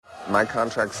My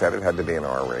contract said it had to be an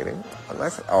R rating. And I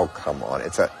said, oh, come on.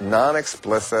 It's a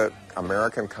non-explicit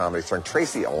American comedy starring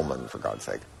Tracy Ullman, for God's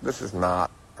sake. This is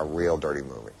not a real dirty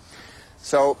movie.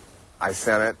 So I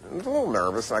sent it. I was a little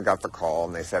nervous, and I got the call,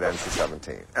 and they said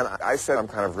NC-17. And I said, I'm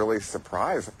kind of really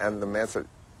surprised. And the man said,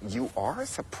 you are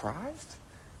surprised?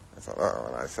 I thought, oh.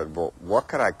 And I said, well, what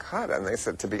could I cut? And they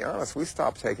said, to be honest, we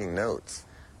stopped taking notes.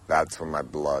 That's when my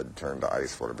blood turned to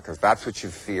ice water, because that's what you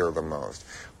fear the most.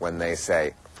 When they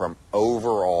say, from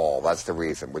overall, that's the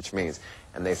reason, which means,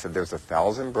 and they said, there's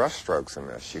 1,000 brushstrokes in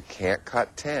this. You can't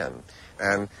cut 10.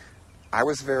 And I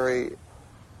was very,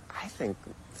 I think,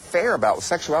 fair about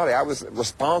sexuality. I was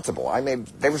responsible.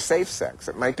 They were safe sex.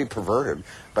 It might be perverted,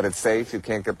 but it's safe. You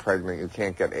can't get pregnant. You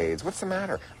can't get AIDS. What's the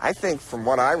matter? I think from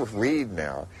what I read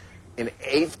now, in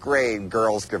 8th grade,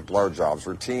 girls give blowjobs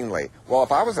routinely. Well,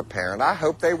 if I was a parent, I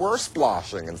hope they were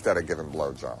sploshing instead of giving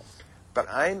blowjobs. But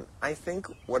I think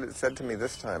what it said to me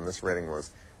this time, this rating,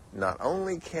 was not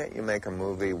only can't you make a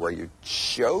movie where you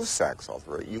show sex all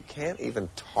through it, you can't even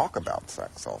talk about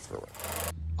sex all through it.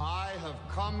 I have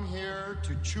come here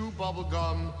to chew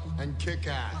bubblegum and kick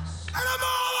ass. And I'm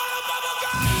all out of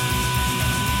bubblegum!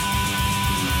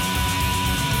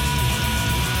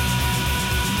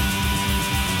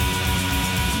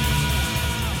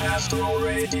 Astral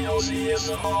Radio Z is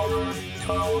a horror,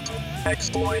 cult,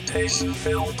 exploitation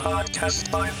film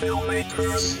podcast by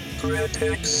filmmakers,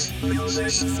 critics,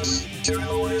 musicians,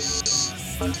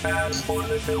 journalists, and fans for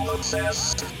the film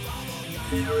obsessed.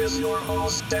 Here is your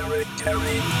host, Derek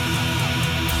Terry.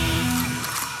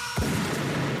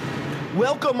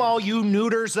 Welcome, all you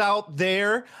neuters out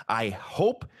there. I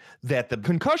hope that the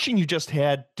concussion you just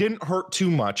had didn't hurt too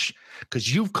much,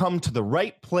 because you've come to the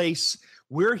right place.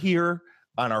 We're here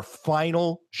on our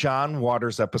final John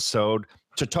Waters episode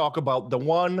to talk about the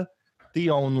one, the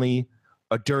only,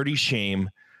 A Dirty Shame.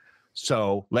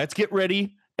 So let's get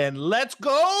ready and let's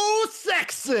go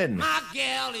sexin'. My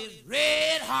gal is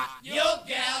red hot. Your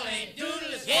gal ain't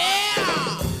doodless. Yeah.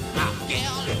 My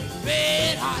gal is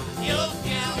red hot. Your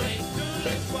gal ain't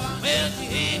doodless. Well, she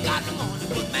ain't got no money,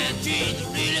 but man, she's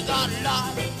really got a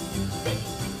lot.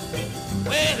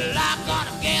 Well, I got a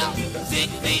gal,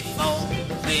 6 feet 4,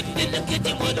 sleeping in the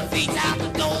kitchen with her feet out the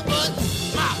door. But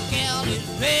my gal is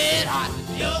red hot.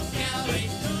 Your gal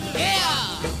ain't doodless.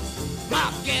 Yeah.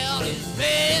 My gal is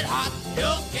red hot.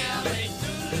 Your gal ain't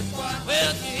doodless.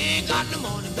 Well, she ain't got no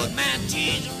money, but man,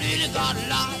 she's really got a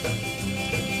lot.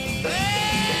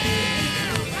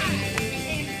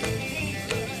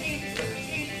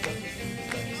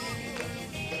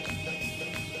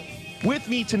 With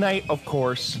me tonight, of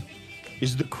course,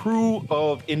 is the crew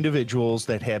of individuals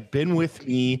that have been with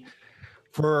me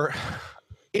for,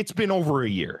 it's been over a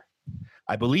year.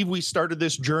 I believe we started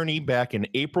this journey back in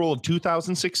April of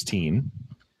 2016.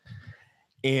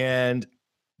 And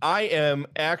I am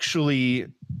actually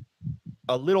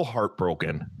a little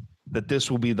heartbroken that this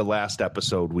will be the last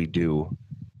episode we do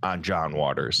on John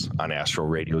Waters on Astral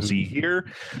Radio Z here.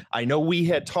 I know we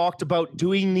had talked about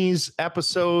doing these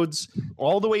episodes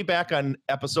all the way back on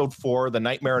episode 4, the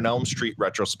Nightmare on Elm Street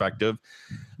retrospective.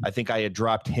 I think I had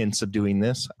dropped hints of doing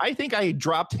this. I think I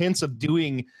dropped hints of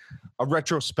doing a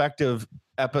retrospective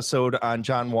episode on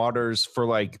John Waters for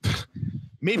like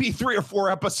maybe 3 or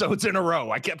 4 episodes in a row.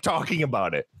 I kept talking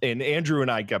about it, and Andrew and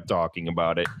I kept talking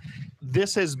about it.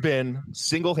 This has been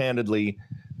single-handedly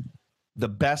the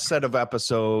best set of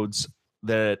episodes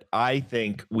that I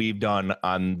think we've done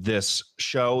on this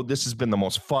show. This has been the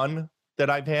most fun that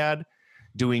I've had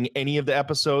doing any of the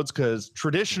episodes, because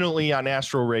traditionally on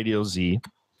Astral Radio Z,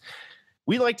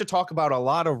 we like to talk about a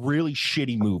lot of really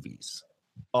shitty movies.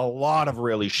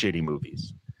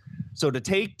 So to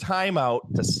take time out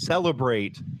to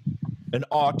celebrate an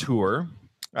auteur,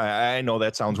 I know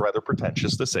that sounds rather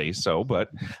pretentious to say so, but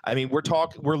I mean,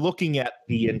 we're looking at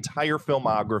the entire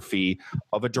filmography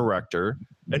of a director,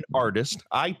 an artist.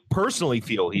 I personally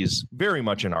feel he's very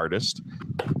much an artist.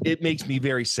 It makes me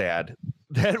very sad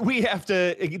that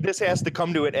this has to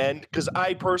come to an end, because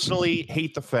I personally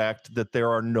hate the fact that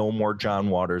there are no more John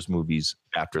Waters movies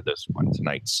after this one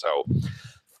tonight. So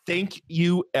thank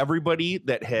you, everybody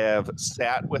that have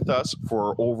sat with us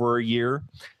for over a year,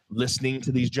 listening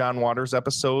to these John Waters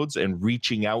episodes and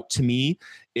reaching out to me.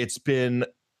 It's been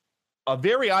a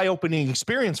very eye-opening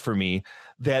experience for me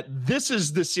that this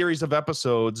is the series of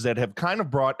episodes that have kind of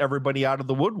brought everybody out of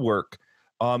the woodwork,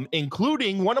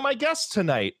 including one of my guests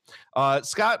tonight.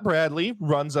 Scott Bradley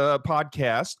runs a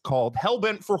podcast called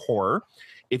Hellbent for Horror.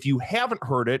 If you haven't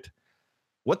heard it,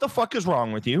 what the fuck is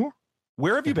wrong with you?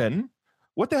 Where have you been?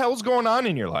 What the hell is going on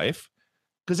in your life?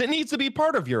 because it needs to be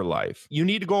part of your life. You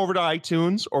need to go over to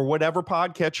iTunes or whatever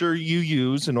podcatcher you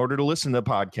use in order to listen to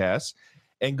podcasts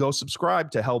and go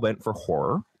subscribe to Hellbent for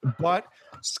Horror. But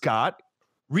Scott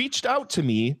reached out to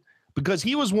me because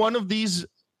he was one of these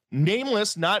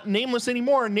nameless, not nameless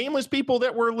anymore, nameless people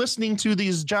that were listening to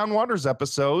these John Waters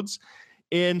episodes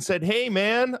and said, hey,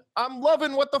 man, I'm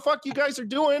loving what the fuck you guys are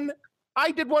doing.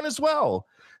 I did one as well.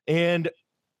 And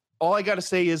all I got to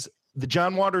say is the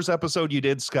John Waters episode you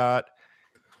did, Scott,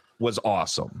 was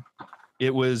awesome.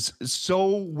 It was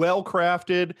so well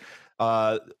crafted.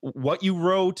 What you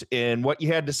wrote and what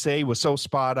you had to say was so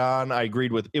spot on. I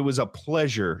agreed with. It was a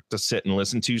pleasure to sit and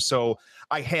listen to. So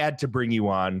I had to bring you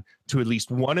on to at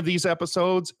least one of these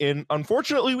episodes. And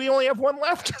unfortunately, we only have one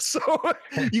left. So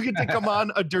you get to come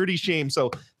on A Dirty Shame.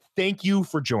 So thank you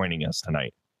for joining us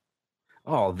tonight.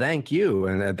 Oh, thank you.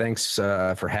 And thanks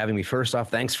for having me. First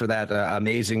off, thanks for that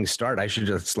amazing start. I should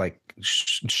just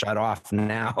shut off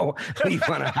now, leave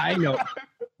on a high note.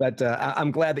 But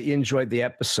I'm glad that you enjoyed the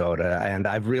episode, and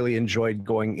I've really enjoyed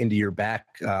going into your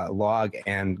backlog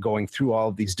and going through all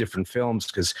of these different films,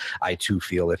 because I too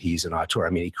feel that he's an auteur. I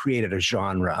mean, he created a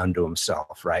genre unto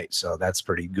himself, right? So that's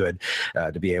pretty good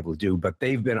to be able to do. But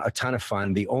they've been a ton of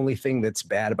fun. The only thing that's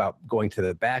bad about going to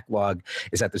the backlog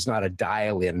is that there's not a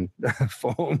dial-in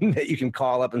phone that you can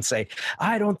call up and say,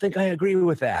 I don't think I agree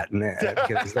with that. And,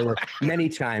 because there were many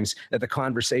times that the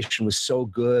conversation was so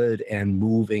good and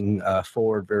moving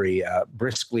forward very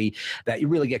briskly that you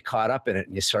really get caught up in it,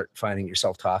 and you start finding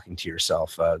yourself talking to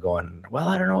yourself going, well,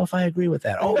 I don't know if I agree with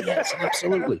that. Oh, yes,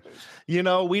 absolutely. You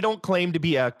know, we don't claim to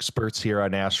be experts here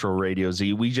on Astro Radio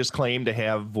Z. We just claim to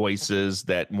have voices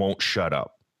that won't shut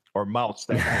up, or mouths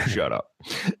that won't shut up.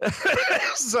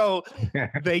 So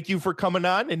thank you for coming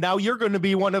on. And now you're going to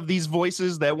be one of these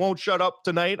voices that won't shut up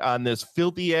tonight on this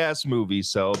filthy ass movie.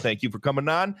 So thank you for coming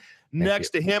on. Next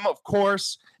to him, of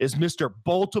course, is Mr.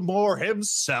 Baltimore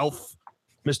himself,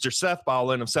 Mr. Seth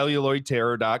Bowlen of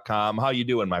celluloidterror.com. How you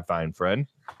doing, my fine friend?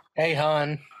 Hey,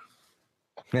 hon.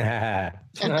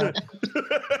 Doing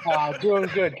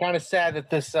good. Kind of sad that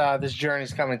this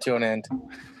journey's coming to an end.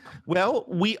 Well,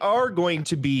 we are going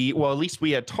to be, well, at least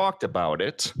we had talked about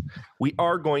it. We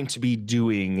are going to be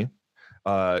doing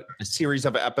a series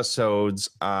of episodes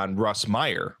on Russ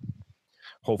Meyer,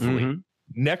 hopefully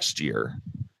next year.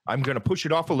 I'm going to push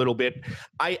it off a little bit.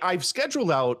 I've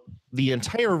scheduled out the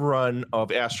entire run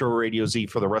of Astro Radio Z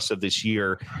for the rest of this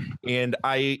year, and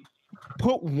I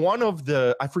put one of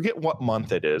the, I forget what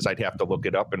month it is. I'd have to look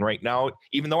it up. And right now,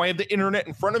 even though I have the internet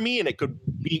in front of me and it could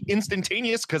be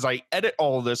instantaneous because I edit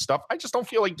all of this stuff, I just don't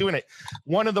feel like doing it.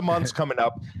 One of the months coming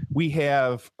up, we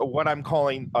have what I'm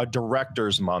calling a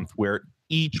director's month, where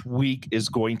each week is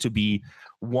going to be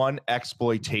one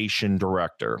exploitation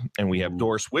director. And we have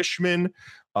Doris Wishman.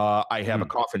 I have a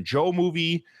Coffin Joe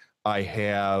movie. I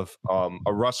have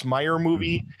a Russ Meyer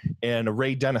movie and a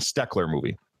Ray Dennis Steckler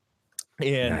movie.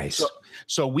 And nice.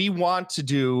 So we want to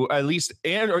do, at least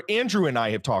Andrew and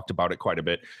I have talked about it quite a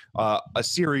bit, a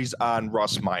series on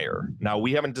Russ Meyer. Now,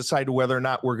 we haven't decided whether or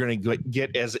not we're going to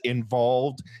get as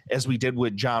involved as we did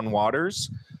with John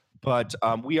Waters, but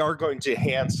we are going to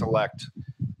hand select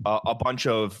a bunch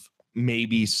of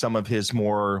maybe some of his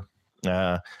more,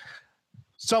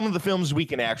 some of the films we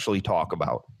can actually talk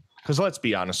about. Because let's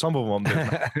be honest, some of them they're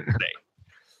not today.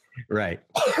 Right.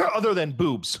 Other than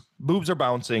boobs. Boobs are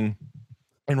bouncing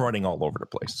and running all over the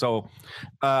place. So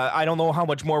I don't know how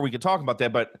much more we could talk about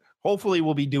that, but hopefully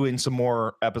we'll be doing some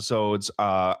more episodes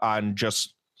on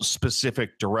just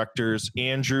specific directors.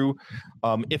 Andrew,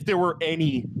 if there were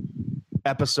any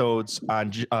episodes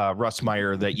on Russ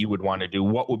Meyer that you would want to do,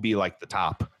 what would be like the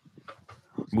top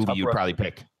movie you'd probably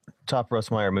pick? Top Russ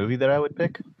Meyer movie that I would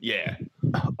pick? Yeah.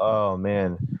 Oh,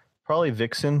 man. Probably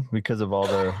Vixen, because of all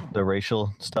the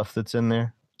racial stuff that's in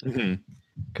there.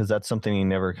 Because that's something he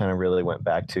never kind of really went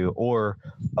back to, or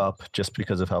Up, just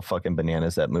because of how fucking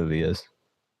bananas that movie is.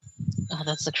 Oh,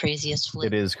 that's the craziest flip.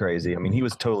 It is crazy. I mean, he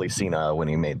was totally senile when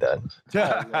he made that.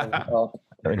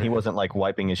 I mean, he wasn't like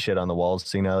wiping his shit on the walls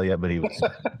senile yet, but he was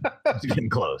getting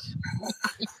close.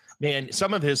 Man,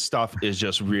 some of his stuff is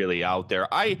just really out there.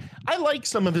 I like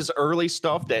some of his early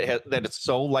stuff that it's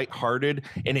so lighthearted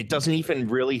and it doesn't even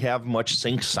really have much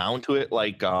sync sound to it.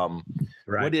 Like,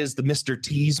 what is the Mr.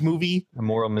 T's movie?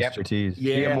 Immoral Mr. T's.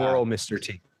 Yeah, The Immoral Mr.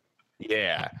 T.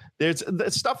 Yeah, there's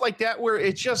stuff like that where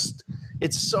it's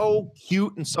so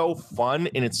cute and so fun,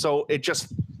 and it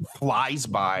just flies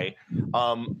by.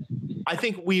 I I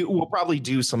think we will probably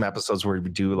do some episodes where we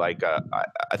do like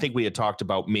I think we had talked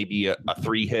about maybe a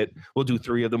 3-hit. We'll do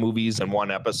 3 of the movies in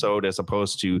one episode, as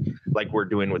opposed to like we're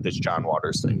doing with this John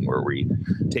Waters thing, where we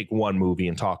take one movie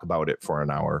and talk about it for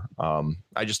an hour.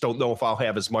 I just don't know if I'll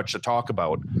have as much to talk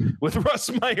about with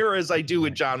Russ Meyer as I do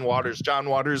with John Waters. John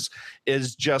Waters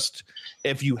is just,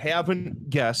 if you haven't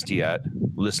guessed yet,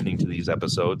 listening to these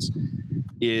episodes,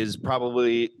 is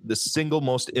probably the single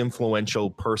most influential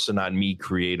person on me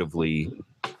creatively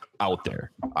out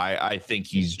there. I think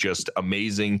he's just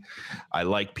amazing. I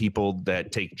like people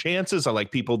that take chances. I like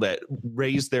people that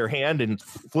raise their hand and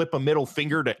flip a middle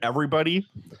finger to everybody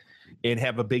and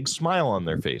have a big smile on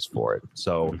their face for it.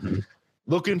 So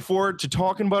looking forward to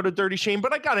talking about A Dirty Shame,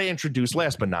 but I got to introduce,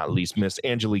 last but not least, Miss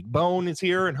Angelique Bone is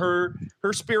here, and her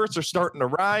spirits are starting to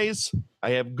rise.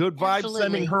 I have good vibes Absolutely.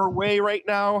 sending her way right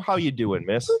now. How you doing,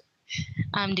 Miss?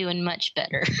 I'm doing much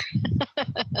better.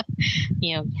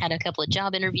 Had a couple of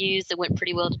job interviews that went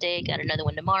pretty well today. Got another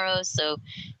one tomorrow. So,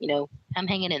 I'm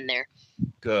hanging in there.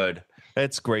 Good.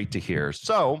 That's great to hear.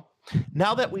 So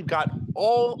now that we've got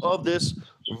all of this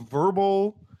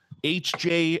verbal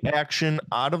HJ action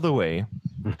out of the way,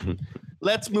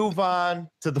 let's move on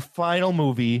to the final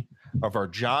movie of our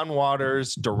John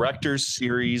Waters Director's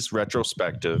Series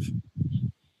retrospective,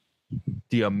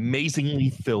 the amazingly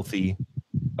filthy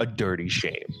A Dirty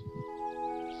Shame.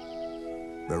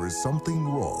 There is something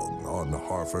wrong on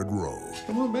Harford Road.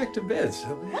 Come on back to bed,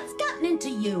 Sylvia. What's gotten into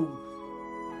you?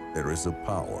 There is a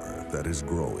power that is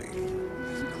growing,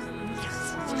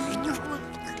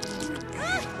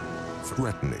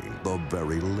 threatening the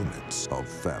very limits of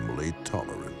family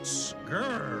tolerance.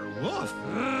 Grr, woof.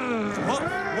 Woof,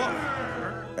 woof.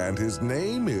 And his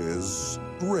name is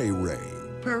Ray Ray.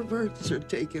 Perverts are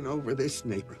taking over this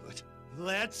neighborhood.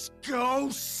 Let's go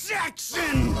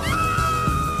Saxon!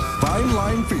 Fine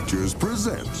Line Features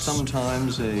presents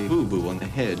Sometimes a boo-boo on the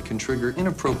head can trigger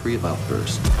inappropriate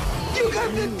outbursts. You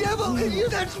got the devil in you,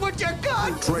 that's what you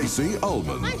got! Tracy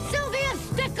Ullman. I'm Sylvia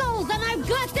Stickles, and I've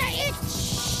got the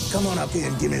itch! Come on up here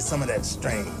and give me some of that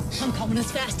strange. I'm coming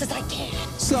as fast as I can.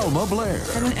 Selma Blair.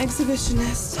 I'm an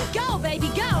exhibitionist. Go, baby,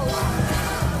 go!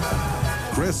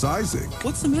 Chris Isaac.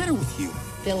 What's the matter with you?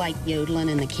 Feel like yodeling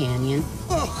in the canyon.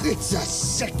 Oh, it's a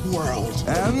sick world.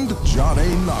 And Johnny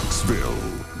Knoxville.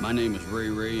 My name is Ray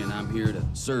Ray, and I'm here to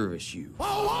service you.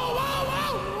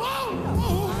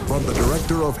 From the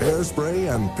director of Hairspray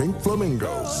and Pink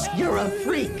Flamingos. You're a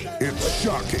freak. It's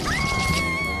shocking.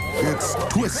 It's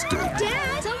twisted.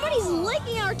 Dad, somebody's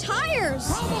licking our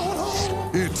tires.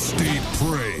 It's deep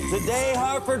praise. Today,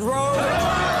 Harford Road.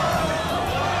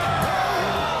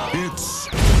 It's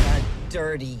A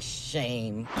dirty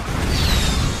shame.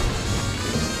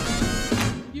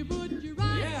 You put your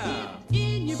right hip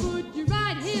in, you put your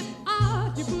right hip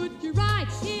out, you put your right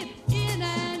hip in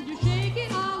and you shake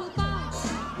it all about.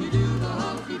 You do the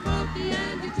humpty bumpty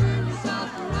and you turn yourself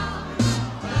around.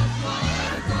 That's what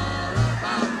it's all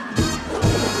about.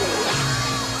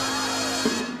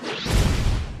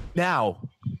 Now,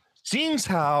 seeing as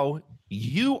how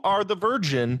you are the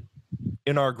virgin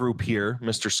in our group here,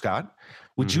 Mr. Scott,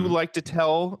 would you like to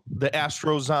tell the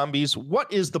Astro Zombies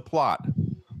what is the plot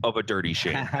of A Dirty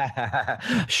Shame?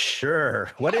 Sure.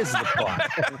 What is the plot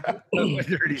of A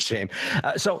Dirty Shame?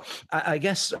 So I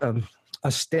guess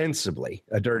ostensibly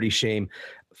A Dirty Shame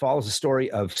follows the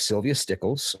story of Sylvia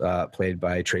Stickles, played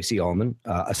by Tracy Ullman,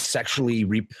 a sexually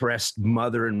repressed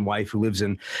mother and wife who lives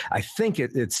in, I think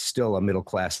it's still a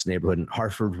middle-class neighborhood in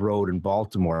Harford Road in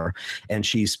Baltimore, and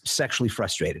she's sexually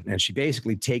frustrated, and she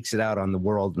basically takes it out on the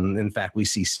world, and in fact, we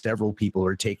see several people who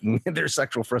are taking their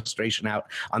sexual frustration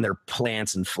out on their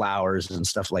plants and flowers and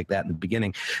stuff like that in the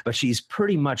beginning, but she's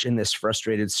pretty much in this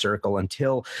frustrated circle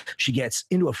until she gets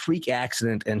into a freak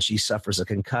accident and she suffers a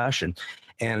concussion.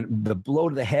 And the blow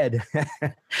to the head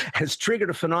has triggered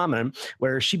a phenomenon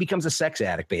where she becomes a sex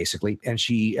addict, basically. And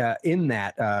she, in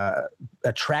that,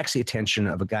 attracts the attention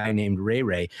of a guy named Ray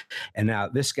Ray. And now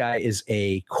this guy is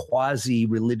a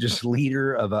quasi-religious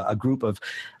leader of a group of,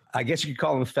 I guess you could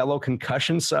call them fellow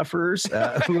concussion sufferers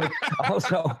who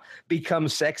also become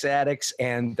sex addicts.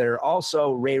 And they're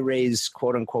also Ray Ray's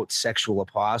quote unquote sexual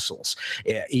apostles.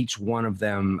 Each one of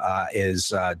them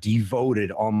is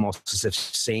devoted almost as if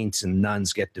saints and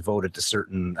nuns get devoted to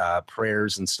certain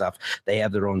prayers and stuff. They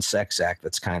have their own sex act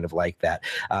that's kind of like that.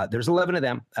 There's 11 of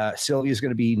them. Sylvia is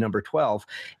going to be number 12.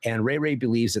 And Ray Ray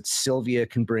believes that Sylvia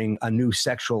can bring a new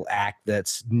sexual act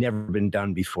that's never been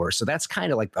done before. So that's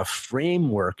kind of like the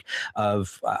framework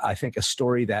of, I think, a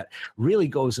story that really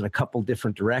goes in a couple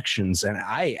different directions. And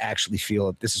I actually feel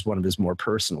that this is one of his more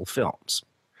personal films.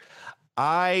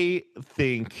 I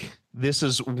think this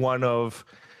is one of,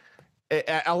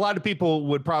 a lot of people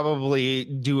would probably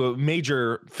do a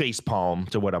major face palm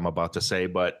to what I'm about to say,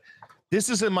 but this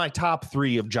is in my top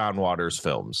 3 of John Waters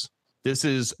films. This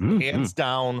is hands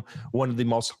down one of the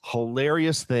most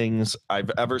hilarious things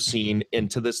I've ever seen. And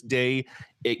to this day,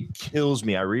 it kills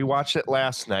me. I rewatched it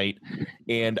last night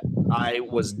and I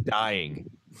was dying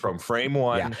from frame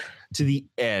 1 to the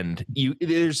end.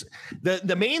 There's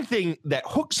the main thing that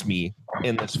hooks me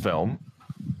in this film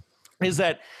is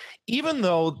that even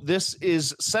though this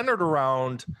is centered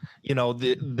around,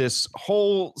 this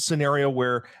whole scenario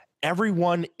where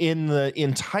everyone in the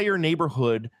entire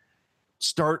neighborhood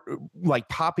start like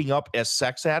popping up as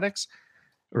sex addicts,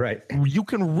 right? You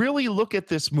can really look at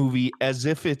this movie as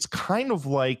if it's kind of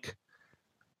like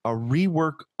a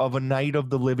rework of A Night of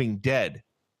the Living Dead.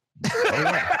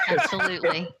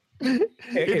 Absolutely.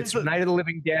 It's Night of the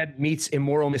Living Dead meets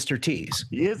Immoral Mr. T's.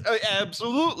 Yes,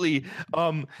 absolutely.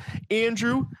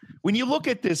 Andrew, when you look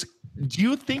at this, do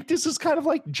you think this is kind of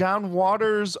like John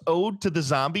Waters' ode to the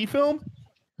zombie film?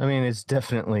 I mean, it's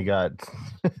definitely got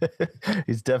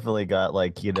he's definitely got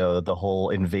like, the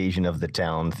whole invasion of the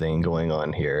town thing going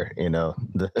on here,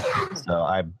 so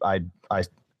I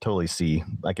totally see,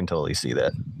 I can totally see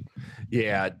that.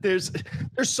 Yeah, there's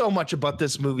so much about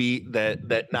this movie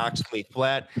that knocks me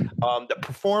flat. The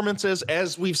performances,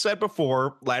 as we've said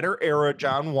before, latter era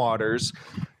John Waters.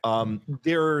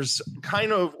 There's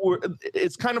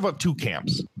it's kind of 2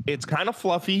 camps. It's kind of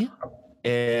fluffy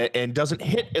and doesn't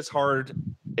hit as hard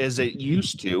as it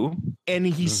used to, and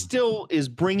he still is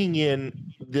bringing in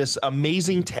this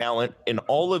amazing talent and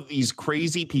all of these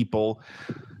crazy people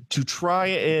to try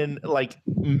and like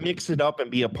mix it up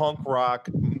and be a punk rock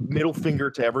middle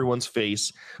finger to everyone's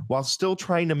face while still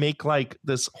trying to make like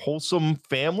this wholesome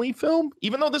family film.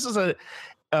 Even though this is a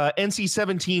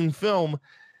NC-17 film,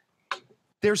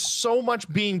 there's so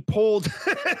much being pulled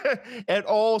at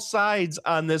all sides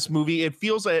on this movie. It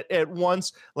feels at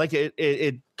once like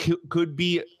it could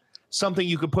be something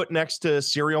you could put next to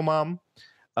Serial Mom.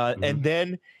 And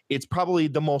then it's probably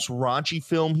the most raunchy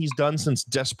film he's done since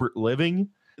Desperate Living.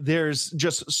 There's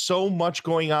just so much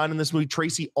going on in this movie.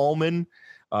 Tracy Ullman,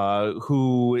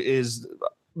 who is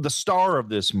the star of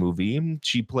this movie.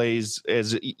 She plays,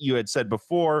 as you had said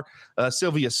before,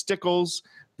 Sylvia Stickles,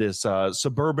 this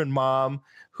suburban mom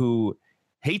who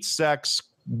hates sex,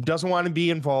 doesn't want to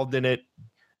be involved in it,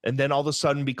 and then all of a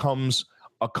sudden becomes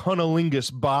a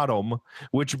cunnilingus bottom,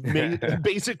 which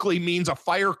basically means a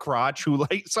fire crotch,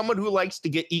 someone who likes to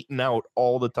get eaten out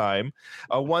all the time.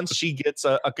 Once she gets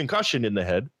a concussion in the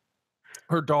head,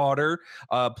 her daughter,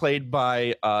 played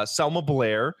by Selma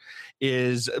Blair,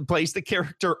 plays the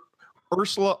character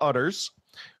Ursula Utters,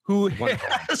 who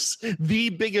has the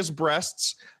biggest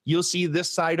breasts you'll see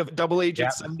this side of Double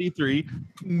Agent 73.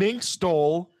 Mink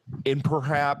Stoll in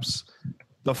perhaps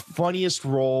the funniest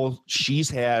role she's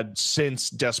had since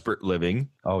Desperate Living.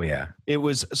 Oh, yeah. It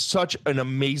was such an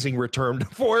amazing return to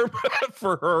form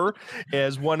for her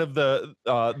as one of the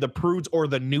prudes or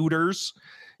the neuters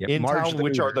in town,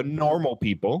 which are the normal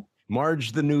people.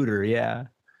 Marge the neuter, yeah.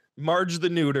 Marge the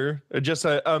Neuter, just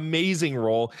an amazing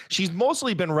role. She's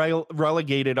mostly been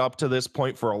relegated up to this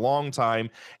point for a long time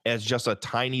as just a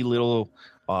tiny little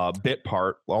bit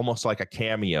part, almost like a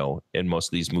cameo in most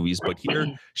of these movies. But here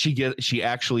she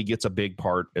actually gets a big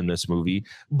part in this movie.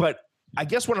 But I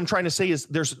guess what I'm trying to say is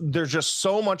there's just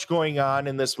so much going on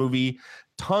in this movie,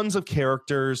 tons of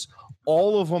characters.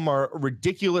 All of them are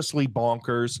ridiculously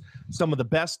bonkers. Some of the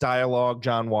best dialogue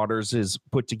John Waters has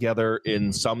put together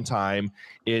in some time.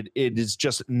 It is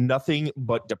just nothing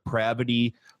but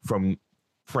depravity from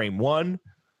frame 1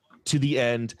 to the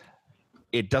end.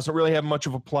 It doesn't really have much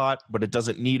of a plot, but it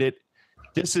doesn't need it.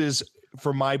 This is,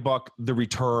 for my buck, the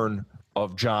return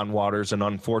of John Waters, and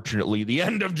unfortunately, the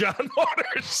end of John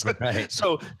Waters. Right.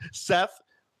 So, Seth,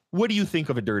 what do you think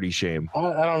of A Dirty Shame?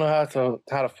 I don't know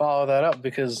how to follow that up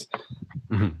because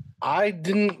I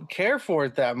didn't care for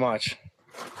it that much.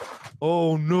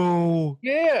 Oh no!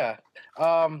 Yeah,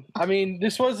 I mean,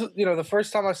 this was the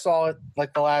first time I saw it.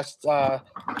 Like the last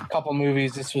couple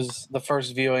movies, this was the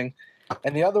first viewing,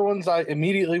 and the other ones I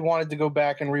immediately wanted to go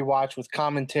back and rewatch with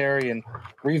commentary and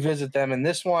revisit them. And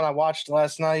this one I watched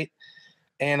last night,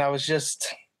 and I was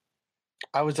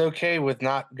okay with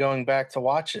not going back to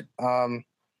watch it.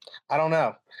 I don't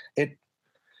know. It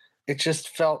just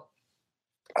felt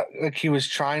like he was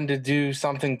trying to do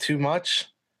something too much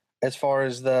as far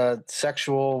as the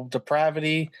sexual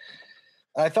depravity.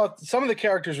 I thought some of the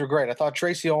characters were great. I thought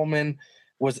Tracy Ullman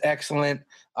was excellent.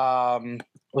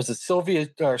 Was it Sylvia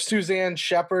or Suzanne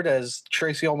Shepherd as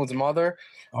Tracy Ullman's mother?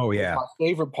 Oh, yeah. My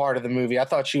favorite part of the movie. I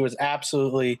thought she was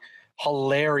absolutely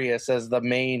hilarious as the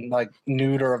main like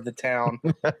neuter of the town.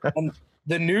 And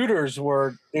the neuters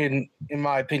were, in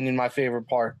my opinion, my favorite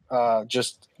part,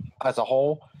 just as a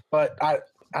whole. But I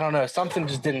don't know, something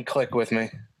just didn't click with me.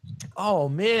 Oh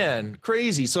man,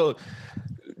 crazy. So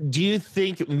do you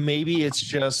think maybe it's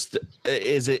just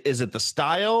is it the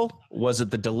style? Was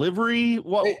it the delivery?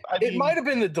 What it might have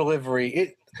been the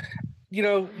delivery.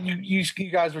 You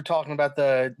guys were talking about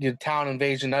the town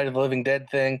invasion, Night of the Living Dead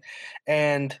thing,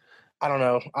 and I don't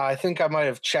know. I think I might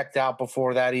have checked out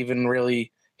before that even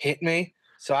really hit me,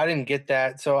 so I didn't get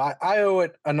that. So I owe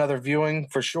it another viewing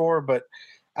for sure. But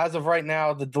as of right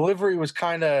now, the delivery was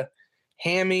kind of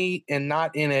hammy and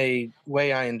not in a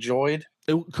way I enjoyed.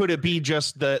 Could it be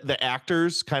just the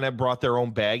actors kind of brought their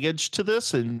own baggage to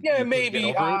this? And yeah,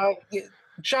 maybe.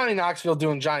 Johnny Knoxville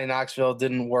doing Johnny Knoxville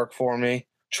didn't work for me.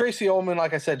 Tracy Ullman,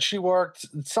 like I said, she worked.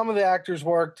 Some of the actors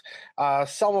worked.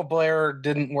 Selma Blair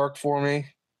didn't work for me.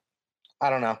 I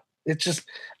don't know. It's just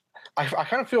I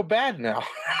kind of feel bad now.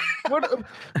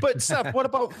 But Seth, what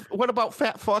about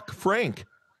Fat Fuck Frank?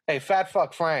 Hey, Fat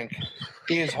Fuck Frank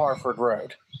is Harford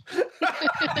Road.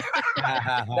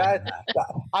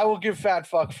 I will give Fat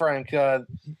Fuck Frank that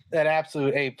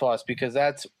absolute A+ because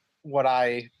that's what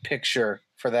I picture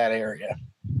for that area.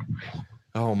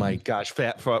 Oh my gosh,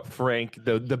 Fat Fuck Frank,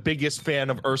 the biggest fan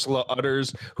of Ursula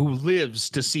Utters, who lives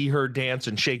to see her dance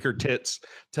and shake her tits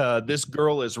to "This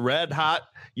Girl Is Red Hot,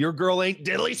 Your Girl Ain't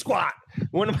Diddly Squat."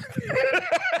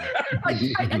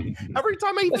 Every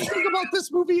time I think about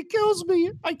this movie, it kills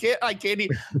me. I can't.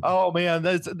 Oh man,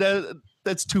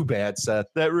 that's too bad, Seth.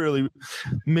 That really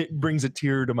brings a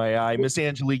tear to my eye. Miss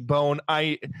Angelique Bone,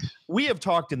 we have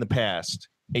talked in the past,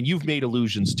 and you've made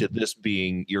allusions to this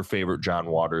being your favorite John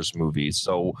Waters movie.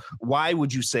 So why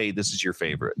would you say this is your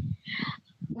favorite?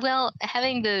 Well,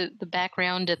 having the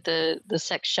background at the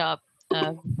sex shop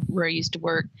where I used to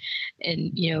work,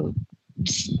 and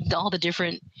all the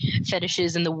different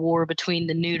fetishes and the war between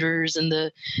the neuters and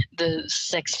the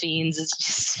sex fiends, is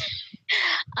just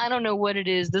I don't know what it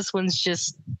is. This one's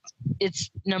just, it's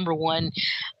number one.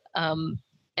 And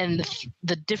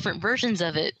the different versions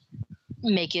of it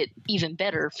make it even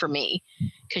better for me,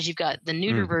 because you've got the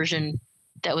neuter version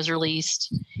that was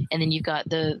released, and then you've got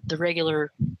the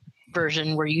regular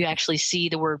version where you actually see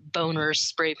the word boner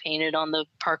spray painted on the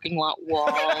parking lot wall.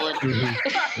 And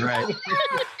right.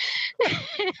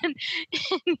 and,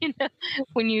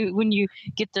 when you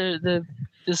get to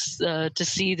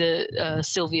see the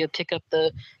Sylvia pick up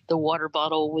the water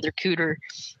bottle with her cooter,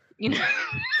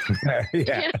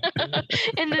 Yeah.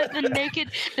 And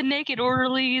the naked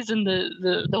orderlies and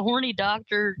the horny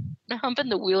doctor humping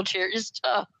the wheelchair is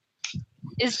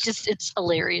it's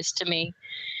hilarious to me.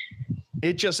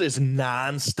 It just is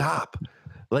nonstop.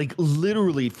 Like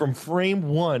literally from frame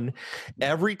one,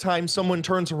 every time someone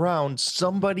turns around,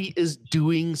 somebody is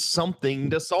doing something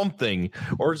to something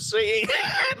or saying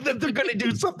that they're going to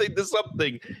do something to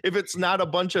something. If it's not a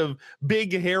bunch of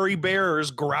big hairy bears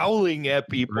growling at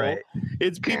people, right.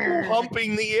 It's people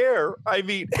humping the air. I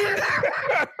mean,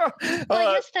 well,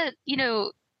 I guess that,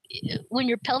 when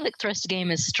your pelvic thrust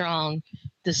game is strong,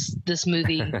 this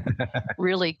movie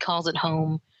really calls it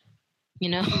home.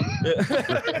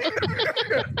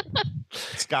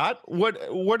 Scott,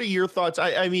 what are your thoughts?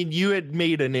 I mean, you had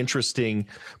made an interesting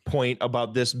point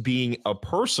about this being a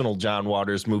personal John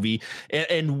Waters movie,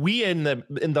 and we in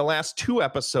the last two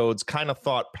episodes kind of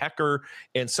thought Pecker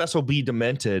and Cecil B.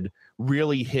 Demented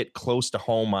really hit close to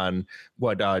home on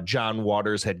what John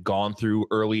Waters had gone through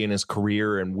early in his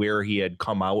career and where he had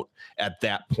come out at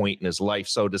that point in his life.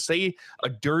 So to say A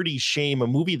Dirty Shame, a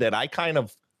movie that I kind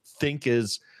of think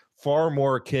is far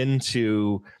more akin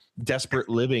to Desperate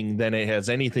Living than it has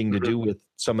anything to do with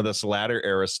some of this latter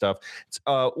era stuff.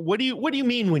 What do you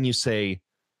mean when you say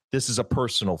this is a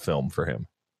personal film for him?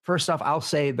 First off, I'll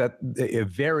say that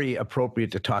it's very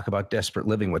appropriate to talk about Desperate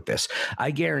Living with this.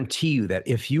 I guarantee you that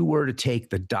if you were to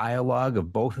take the dialogue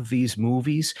of both of these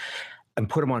movies and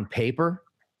put them on paper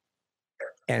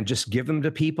and just give them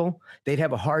to people, they'd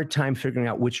have a hard time figuring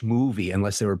out which movie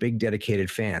unless they were big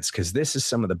dedicated fans, because this is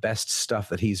some of the best stuff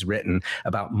that he's written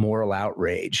about moral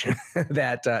outrage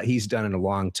that he's done in a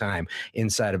long time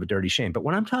inside of A Dirty Shame. But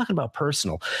when I'm talking about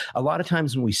personal, a lot of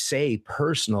times when we say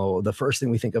personal, the first thing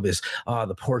we think of is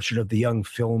the portrait of the young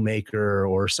filmmaker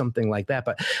or something like that.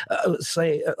 But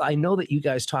I know that you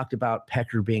guys talked about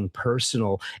Pecker being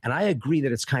personal, and I agree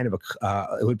that it's kind of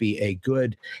it would be a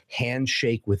good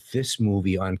handshake with this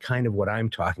movie on kind of what I'm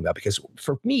talking about, because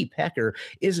for me, Pecker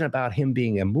isn't about him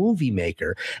being a movie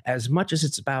maker as much as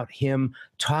it's about him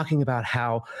talking about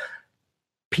how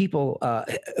people,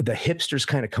 the hipsters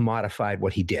kind of commodified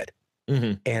what he did.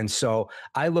 And so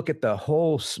I look at the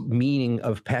whole meaning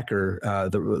of Pecker,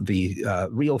 the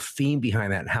real theme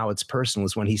behind that and how it's personal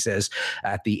is when he says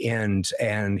at the end,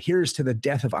 and here's to the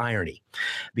death of irony,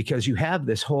 because you have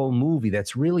this whole movie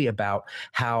that's really about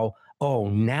how, oh,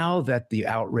 now that the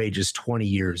outrage is 20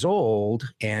 years old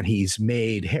and he's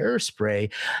made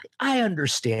Hairspray, I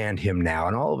understand him now.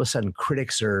 And all of a sudden,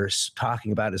 critics are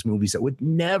talking about his movies that would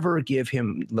never give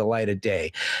him the light of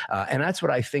day. And that's what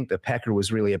I think that Pecker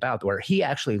was really about, where he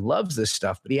actually loves this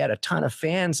stuff, but he had a ton of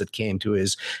fans that came to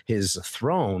his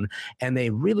throne, and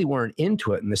they really weren't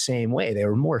into it in the same way. They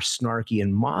were more snarky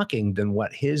and mocking than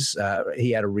what he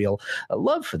had a real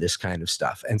love for this kind of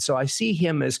stuff. And so I see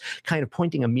him as kind of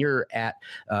pointing a mirror at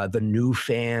the new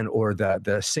fan or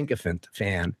the sycophant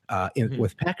fan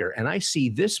with Pecker. And I see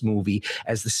this movie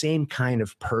as the same kind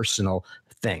of personal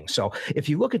thing. So if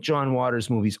you look at John Waters'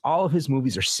 movies, all of his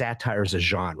movies are satires of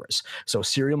genres. So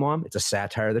Serial Mom, it's a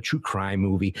satire of the true crime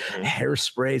movie.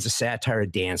 Hairspray is a satire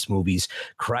of dance movies.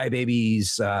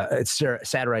 Crybabies, it's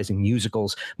satirizing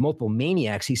musicals. Multiple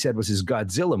Maniacs, he said, was his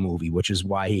Godzilla movie, which is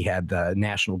why he had the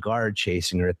National Guard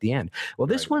chasing her at the end. Well,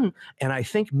 this one, and I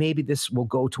think maybe this will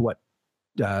go to what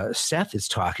Seth is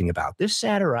talking about. This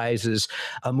satirizes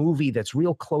a movie that's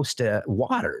real close to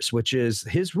Waters, which is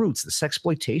his roots, the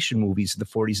sexploitation movies of the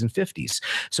 40s and 50s.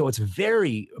 So it's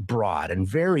very broad and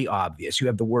very obvious. You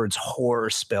have the words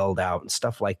whore spelled out and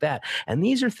stuff like that. And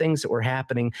these are things that were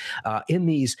happening in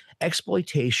these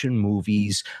exploitation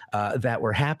movies that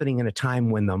were happening in a time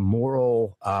when the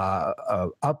moral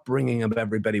upbringing of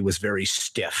everybody was very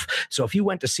stiff. So if you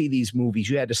went to see these movies,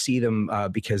 you had to see them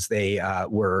because they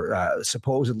were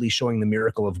supposedly showing the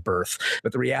miracle of birth.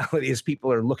 But the reality is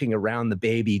people are looking around the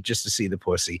baby just to see the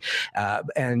pussy.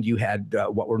 And you had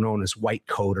what were known as white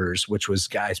coaters, which was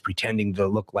guys pretending to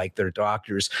look like they're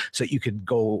doctors so that you could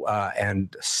go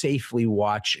and safely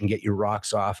watch and get your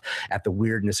rocks off at the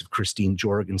weirdness of Christine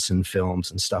Jorgensen films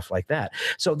and stuff like that.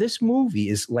 So this movie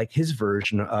is like his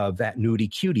version of that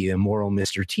nudie cutie, Immoral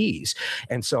Mr. Tease.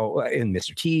 And so in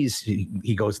Mr. Tease,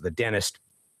 he goes to the dentist,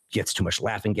 gets too much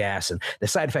laughing gas, and the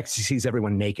side effects, he sees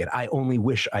everyone naked. I only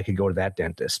wish I could go to that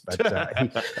dentist.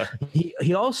 But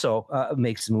he also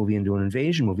makes the movie into an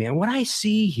invasion movie. And what I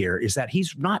see here is that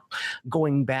he's not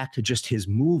going back to just his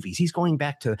movies. He's going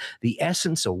back to the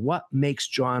essence of what makes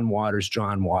John Waters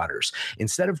John Waters.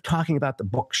 Instead of talking about the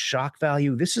book's shock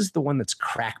value, this is the one that's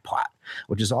crackpot,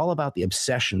 which is all about the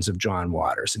obsessions of John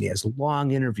Waters. And he has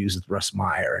long interviews with Russ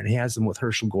Meyer, and he has them with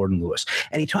Herschel Gordon Lewis.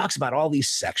 And he talks about all these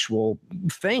sexual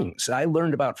things. I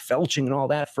learned about felching and all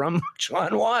that from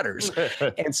John Waters.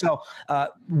 And so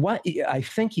what I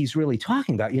think he's really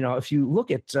talking about, if you look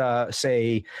at,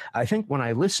 say, I think when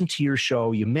I listened to your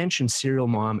show, you mentioned Serial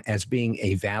Mom as being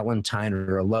a Valentine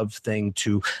or a love thing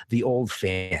to the old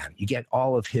fan. You get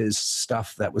all of his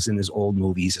stuff that was in his old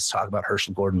movies. It's talking about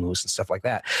Herschel Gordon Lewis and stuff like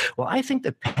that. Well, I think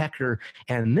that Pecker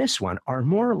and this one are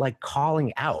more like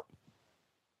calling out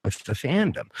with the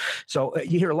fandom. So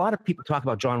you hear a lot of people talk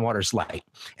about John Waters light,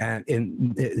 and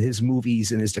in his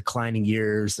movies in his declining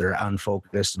years, they're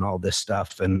unfocused and all this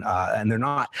stuff, and they're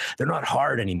not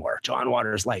hard anymore. John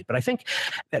Waters light. But I think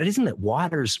that it isn't that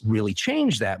Waters really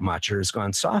changed that much or has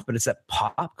gone soft, but it's that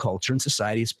pop culture and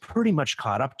society is pretty much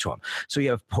caught up to him. So you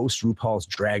have post RuPaul's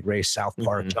Drag Race, South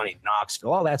Park, Johnny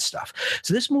Knoxville, all that stuff.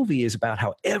 So this movie is about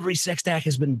how every sex act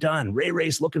has been done. Ray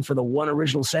Ray's looking for the one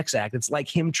original sex act. It's like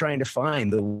him trying to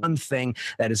find the one thing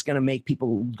that is going to make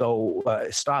people go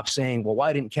stop saying, well,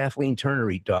 why didn't Kathleen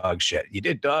Turner eat dog shit? You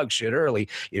did dog shit early.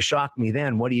 You shocked me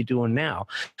then. What are you doing now?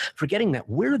 Forgetting that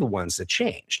we're the ones that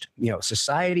changed.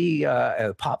 Society,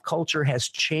 pop culture has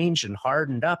changed and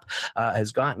hardened up,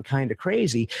 has gotten kind of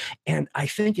crazy. And I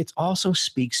think it also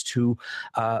speaks to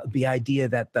the idea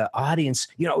that the audience,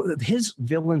 his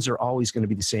villains are always going to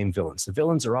be the same villains. The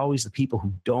villains are always the people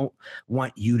who don't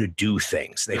want you to do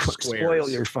things. They spoil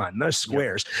your fun. They're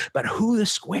squares. But who the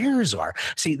squares are.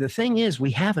 See, the thing is, we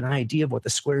have an idea of what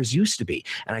the squares used to be.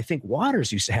 And I think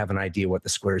Waters used to have an idea what the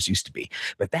squares used to be.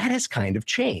 But that has kind of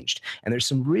changed. And there's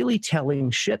some really telling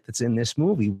shit that's in this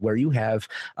movie where you have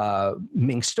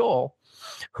Ming Stoll,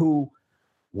 who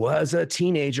was a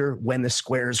teenager when the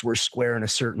squares were square in a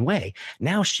certain way.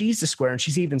 Now she's the square, and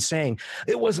she's even saying,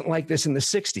 it wasn't like this in the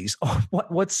 60s. Oh,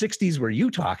 what 60s were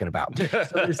you talking about? So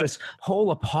there's this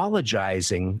whole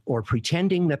apologizing or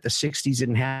pretending that the 60s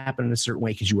didn't happen in a certain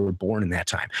way because you were born in that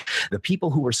time. The people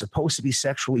who were supposed to be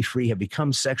sexually free have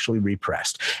become sexually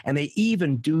repressed. And they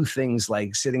even do things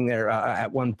like sitting there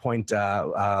at one point,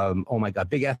 oh my God,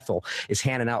 Big Ethel is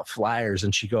handing out flyers,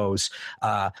 and she goes,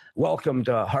 welcome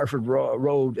to Harvard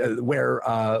Row road where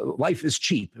life is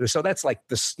cheap. So that's like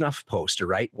the snuff poster,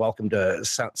 right? Welcome to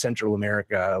Central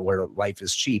America where life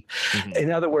is cheap.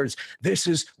 In other words,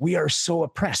 we are so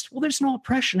oppressed. Well, there's no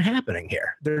oppression happening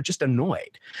here. They're just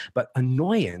annoyed. But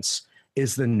annoyance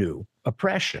is the new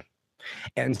oppression.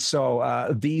 And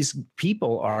so these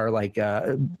people are like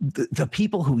the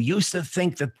people who used to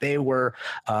think that they were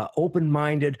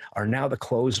open-minded are now the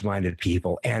closed-minded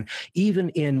people. And even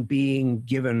in being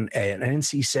given an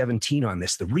NC-17 on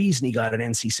this, the reason he got an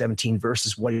NC-17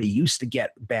 versus what he used to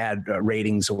get bad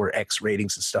ratings or X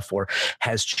ratings and stuff for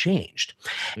has changed.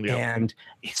 Yep. And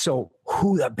so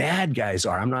who the bad guys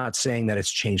are, I'm not saying that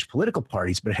it's changed political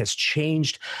parties, but it has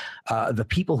changed the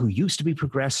people who used to be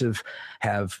progressive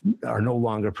are no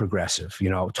longer progressive. You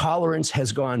know, tolerance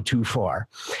has gone too far.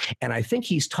 And I think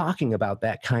he's talking about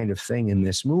that kind of thing in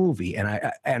this movie.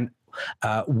 And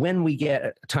when we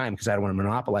get time, because I don't want to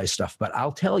monopolize stuff, but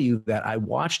I'll tell you that I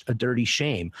watched A Dirty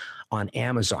Shame on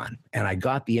Amazon and I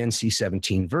got the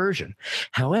NC-17 version.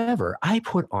 However, I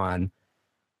put on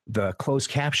the closed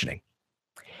captioning.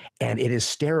 And it is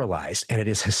sterilized, and it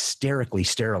is hysterically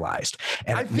sterilized.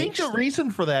 And I think the reason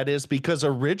for that is because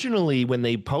originally when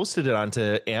they posted it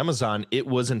onto Amazon, it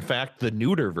was in fact the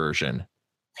neuter version.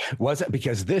 Was it?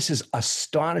 Because this is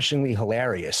astonishingly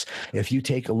hilarious. If you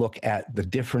take a look at the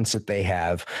difference that they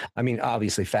have, I mean,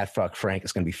 obviously Fat Fuck Frank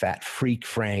is going to be Fat Freak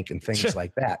Frank and things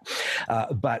like that.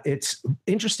 But it's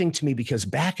interesting to me because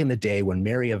back in the day when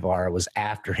Mary Avara was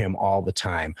after him all the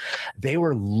time, they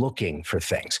were looking for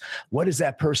things. What is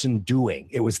that person doing?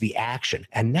 It was the action.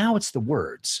 And now it's the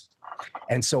words.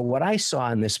 And so what I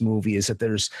saw in this movie is that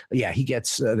there's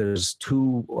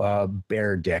two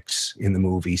bear dicks in the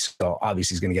movie. So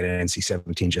obviously he's going to get an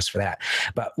NC-17 just for that.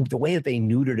 But the way that they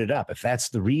neutered it up, if that's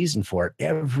the reason for it,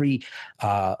 every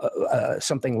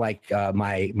something like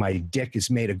my dick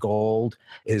is made of gold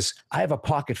is I have a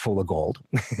pocket full of gold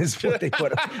is what they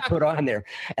put on there.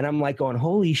 And I'm like going,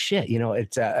 holy shit, you know,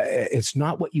 it's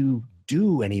not what you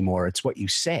do anymore, it's what you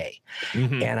say.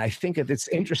 And I think that it's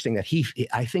interesting that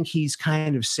I think he's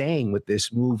kind of saying with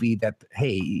this movie that,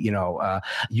 hey, you know,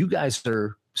 you guys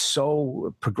are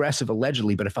so progressive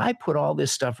allegedly, but if I put all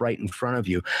this stuff right in front of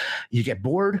you, you get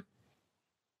bored,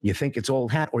 you think it's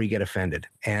old hat, or you get offended.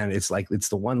 And it's like, it's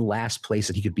the one last place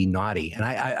that he could be naughty. And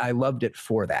I loved it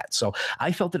for that. So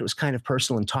I felt that it was kind of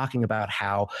personal in talking about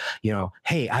how, you know,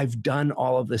 hey, I've done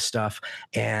all of this stuff.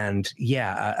 And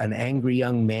yeah, an angry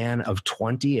young man of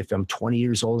 20, if I'm 20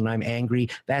 years old and I'm angry,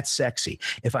 that's sexy.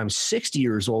 If I'm 60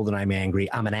 years old and I'm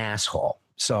angry, I'm an asshole.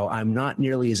 So I'm not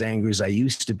nearly as angry as I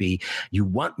used to be. You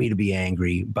want me to be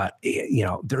angry, but you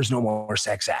know, there's no more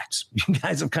sex acts. You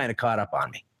guys have kind of caught up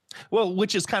on me. Well,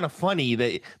 which is kind of funny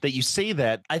that you say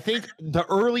that. I think the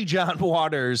early John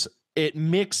Waters, it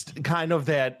mixed kind of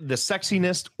the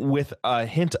sexiness with a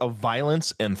hint of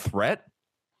violence and threat.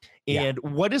 And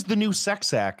what is the new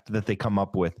sex act that they come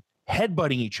up with?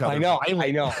 Headbutting each other.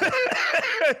 I know.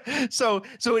 So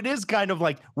it is kind of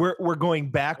like we're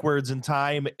going backwards in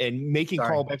time and making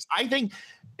callbacks. I think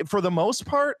for the most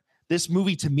part, this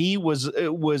movie to me was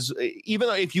even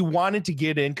though if you wanted to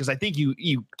get in, because I think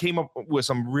you came up with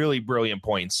some really brilliant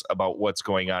points about what's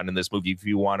going on in this movie. If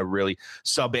you want to really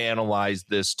sub-analyze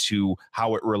this to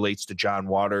how it relates to John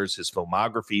Waters, his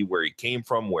filmography, where he came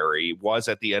from, where he was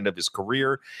at the end of his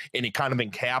career, and it kind of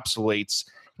encapsulates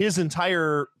his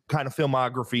entire kind of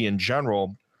filmography in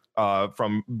general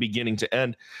from beginning to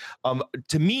end.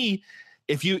 To me,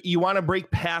 if you want to break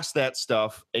past that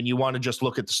stuff and you want to just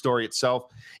look at the story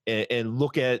itself and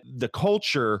look at the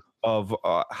culture of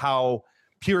how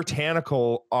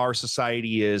puritanical our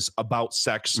society is about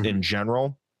sex in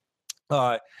general,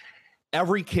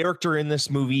 every character in this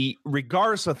movie,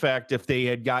 regardless of the fact if they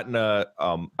had gotten a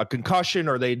concussion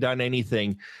or they'd done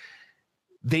anything,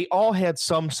 they all had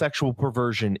some sexual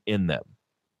perversion in them.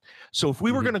 So if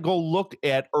we were going to go look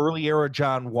at early era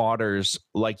John Waters,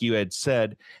 like you had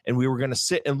said, and we were going to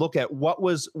sit and look at what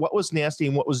was nasty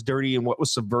and what was dirty and what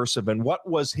was subversive and what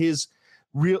was his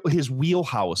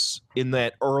wheelhouse in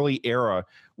that early era,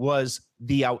 was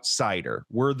the outsider,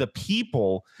 were the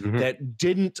people that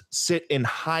didn't sit and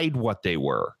hide what they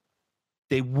were.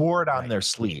 They wore it on their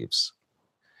sleeves.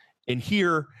 And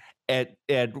here at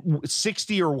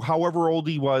 60 or however old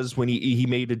he was when he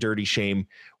made A Dirty Shame,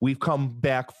 we've come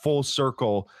back full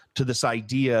circle to this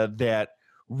idea that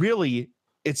really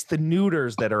it's the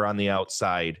neuters that are on the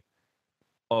outside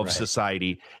of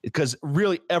society, because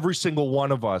really every single one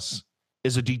of us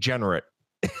is a degenerate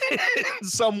in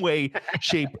some way,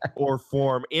 shape, or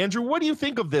form. Andrew, what do you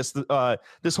think of this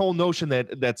whole notion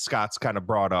that Scott's kind of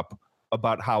brought up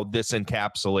about how this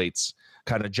encapsulates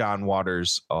kind of John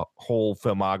Waters' whole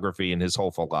filmography and his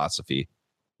whole philosophy.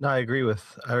 No, I agree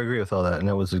with all that, and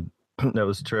that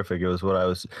was terrific. It was what I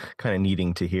was kind of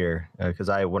needing to hear, because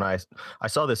when I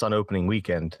saw this on opening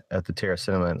weekend at the Terra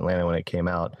Cinema in Atlanta when it came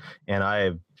out, and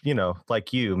I,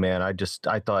 like you, man,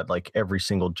 I thought like every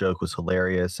single joke was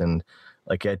hilarious, and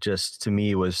like it just, to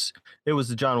me, it was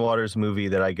the John Waters movie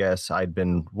that I guess I'd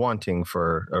been wanting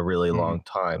for a really long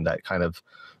time. That kind of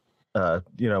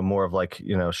more of like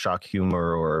shock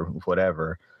humor or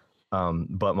whatever.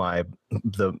 But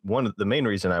the main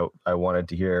reason I wanted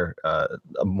to hear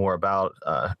more about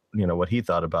what he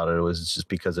thought about it was just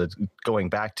because it's going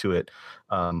back to it.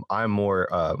 I'm more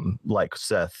like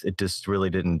Seth. It just really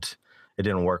didn't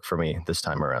work for me this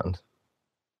time around.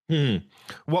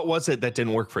 What was it that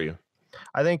didn't work for you?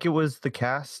 I think it was the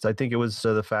cast. I think it was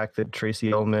the fact that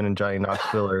Tracy Ullman and Johnny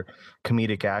Knoxville are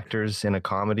comedic actors in a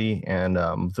comedy, and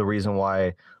the reason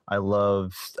why I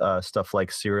love stuff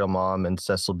like Serial Mom and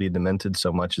Cecil B. Demented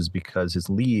so much is because his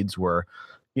leads were,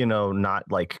 not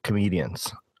like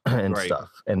comedians and stuff.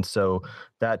 And so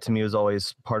that to me was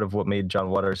always part of what made John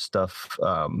Waters' stuff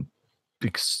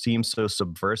seem so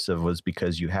subversive, was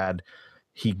because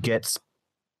he gets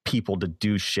people to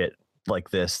do shit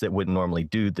like this that wouldn't normally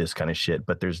do this kind of shit,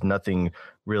 but there's nothing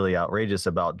really outrageous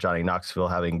about Johnny Knoxville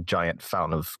having giant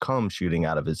fountain of cum shooting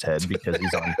out of his head because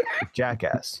he's on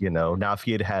Jackass. Now if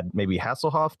he had maybe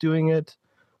Hasselhoff doing it,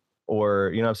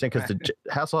 or what I'm saying, because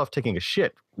Hasselhoff taking a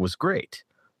shit was great,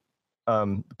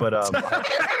 but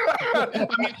I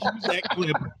mean, use that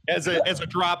clip as a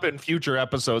drop in future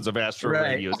episodes of Astro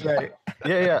Radio. Right.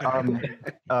 Yeah.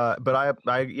 But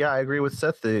I agree with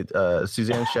Seth.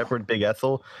 Suzanne Shepard, Big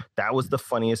Ethel, that was the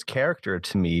funniest character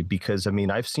to me, because I mean,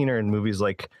 I've seen her in movies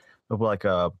like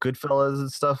Goodfellas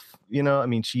and stuff.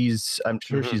 I'm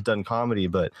sure she's done comedy,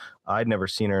 but I'd never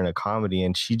seen her in a comedy,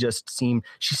 and she seemed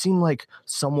like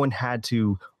someone had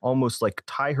to almost like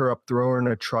tie her up, throw her in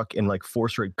a truck, and like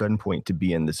force her at gunpoint to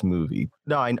be in this movie.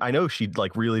 No, I know she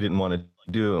like really didn't want to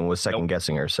do it and was second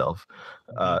guessing herself.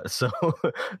 But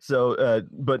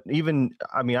even,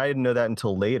 I mean, I didn't know that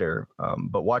until later.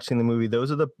 But watching the movie,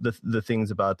 those are the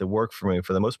things about that work for me.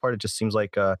 For the most part, it just seems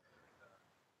like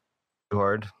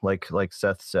hard, like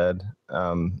Seth said,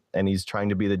 and he's trying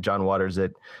to be the John Waters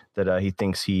that he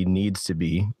thinks he needs to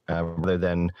be, rather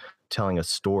than telling a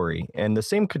story. And the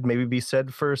same could maybe be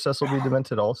said for Cecil B.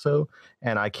 Demented also.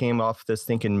 And I came off this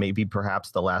thinking maybe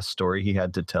perhaps the last story he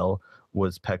had to tell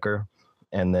was Pecker,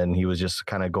 and then he was just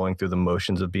kind of going through the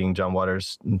motions of being John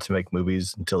Waters to make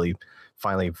movies until he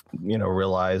finally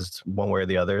realized one way or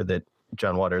the other that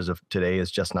John Waters of today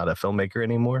is just not a filmmaker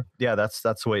anymore. Yeah, that's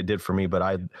the way it did for me.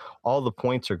 But all the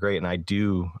points are great, and I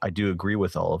do agree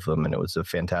with all of them, and it was a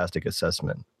fantastic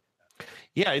assessment.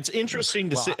 Yeah, it's interesting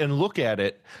to sit and look at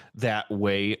it that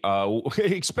way,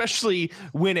 especially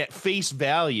when at face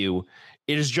value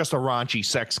it is just a raunchy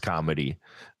sex comedy.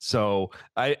 So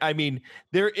I mean,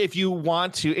 if you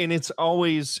want to, and it's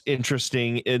always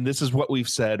interesting, and this is what we've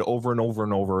said over and over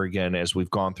and over again as we've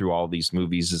gone through all these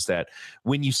movies, is that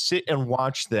when you sit and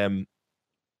watch them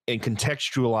and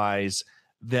contextualize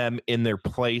them in their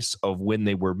place of when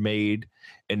they were made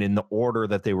and in the order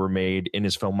that they were made in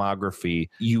his filmography,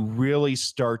 you really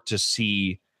start to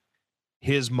see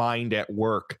his mind at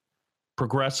work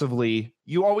progressively.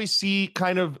 You always see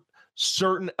kind of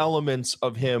certain elements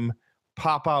of him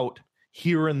pop out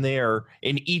here and there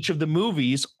in each of the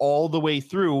movies all the way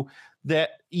through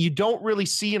that you don't really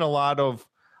see in a lot of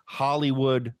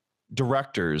Hollywood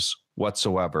directors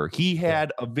whatsoever. He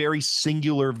had a very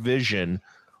singular vision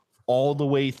all the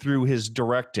way through his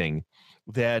directing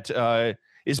that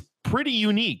is pretty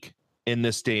unique in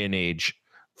this day and age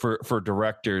for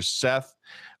directors. Seth,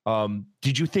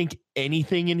 did you think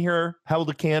anything in here held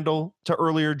a candle to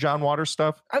earlier John Waters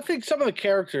stuff? I think some of the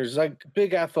characters, like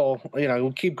Big Ethel,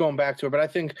 we'll keep going back to her, but I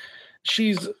think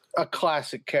she's a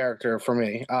classic character for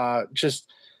me.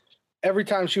 Just every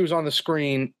time she was on the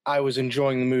screen, I was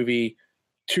enjoying the movie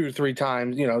 2 or 3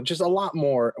 times, just a lot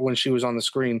more when she was on the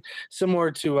screen.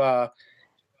 Similar to,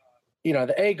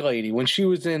 the Egg Lady. When she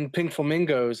was in Pink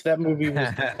Flamingos, that movie was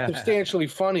substantially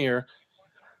funnier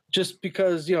just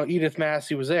because, Edith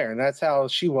Massey was there. And that's how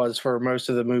she was for most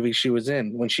of the movies she was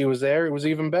in. When she was there, it was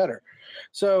even better.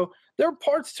 So there are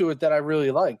parts to it that I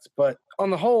really liked. But on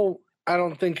the whole, I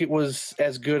don't think it was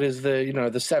as good as the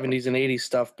 70s and 80s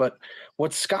stuff. But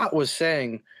what Scott was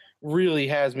saying really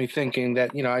has me thinking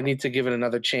that, I need to give it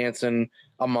another chance in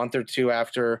a month or two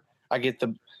after I get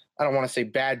I don't want to say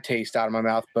bad taste out of my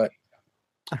mouth, but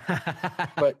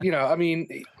I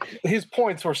mean, his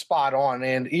points were spot on.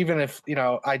 And even if,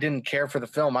 I didn't care for the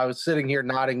film, I was sitting here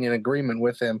nodding in agreement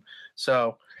with him.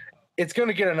 So it's going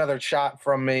to get another shot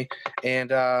from me,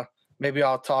 and maybe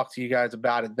I'll talk to you guys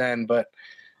about it then. But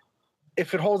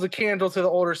if it holds a candle to the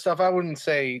older stuff, I wouldn't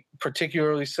say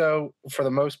particularly so for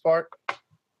the most part.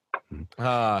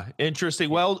 Interesting.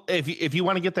 Well, if you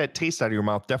want to get that taste out of your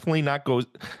mouth, definitely not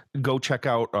go check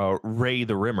out Ray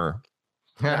the Rimmer.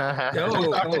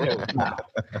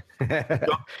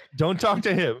 Don't talk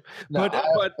to him. No,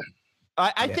 but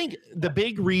I think the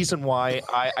big reason why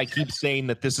I keep saying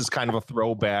that this is kind of a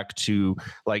throwback to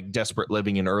like Desperate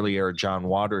Living in early era John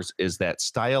Waters is that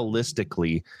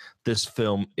stylistically, this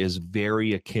film is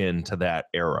very akin to that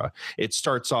era. It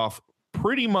starts off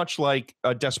pretty much like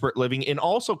a Desperate Living and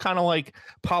also kind of like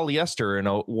Polyester in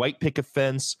a white picket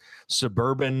fence,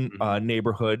 suburban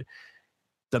neighborhood.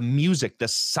 The music, the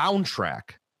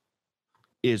soundtrack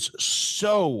is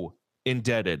so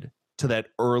indebted to that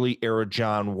early era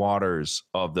John Waters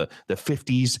of the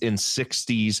 50s and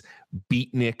 60s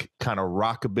beatnik kind of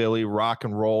rockabilly rock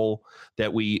and roll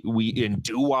that we in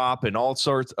doo-wop and all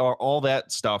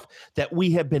that stuff that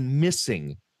we have been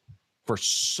missing for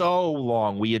so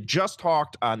long. We had just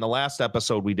talked on the last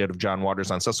episode we did of John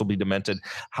Waters on Cecil B. Demented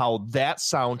how that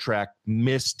soundtrack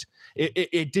missed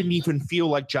it didn't even feel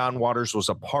like John Waters was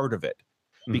a part of it.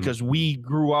 Because we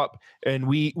grew up and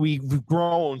we've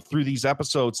grown through these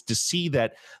episodes to see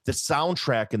that the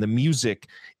soundtrack and the music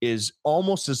is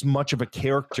almost as much of a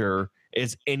character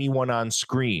as anyone on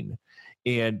screen.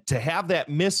 And to have that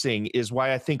missing is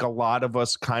why I think a lot of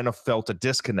us kind of felt a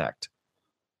disconnect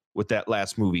with that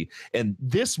last movie. And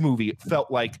this movie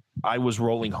felt like I was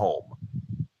rolling home.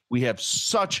 We have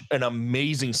such an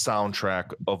amazing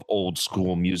soundtrack of old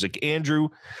school music. Andrew,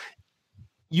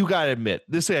 you got to admit,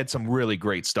 this had some really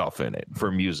great stuff in it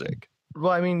for music.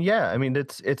 Well, I mean, yeah, I mean,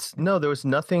 it's no, there was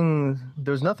nothing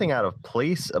out of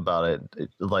place about it,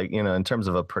 like, you know, in terms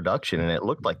of a production, and it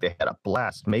looked like they had a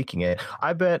blast making it.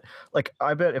 I bet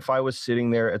if I was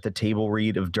sitting there at the table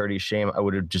read of Dirty Shame, I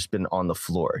would have just been on the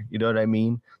floor. You know what I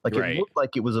mean? Like, right. It looked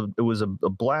like it was a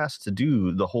blast to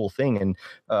do the whole thing, and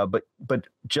but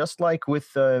just like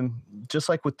with the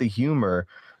humor.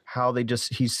 How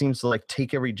he seems to like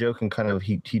take every joke and kind of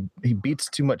he beats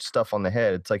too much stuff on the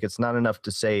head. It's like it's not enough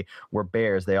to say we're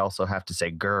bears. They also have to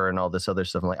say grr and all this other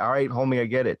stuff. I'm like, all right, homie, I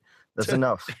get it. That's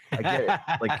enough. I get it.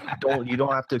 Like you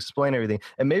don't have to explain everything.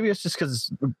 And maybe it's just because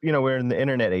we're in the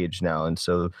internet age now, and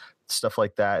so stuff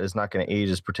like that is not going to age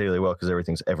as particularly well because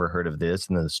everything's ever heard of this,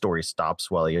 and then the story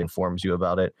stops while he informs you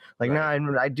about it. Like, right.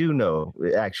 Now I do know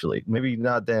actually. Maybe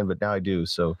not then, but now I do.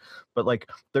 So, but like,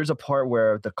 there's a part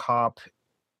where the cop.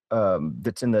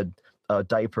 That's in the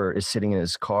diaper is sitting in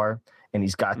his car and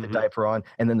he's got the diaper on,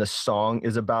 and then the song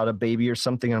is about a baby or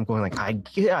something. I'm going like, I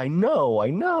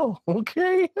know.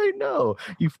 Okay, I know.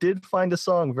 You did find a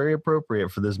song very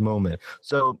appropriate for this moment.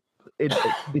 So it's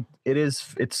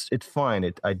fine.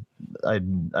 I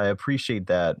appreciate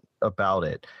that about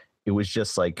it. It was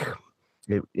just like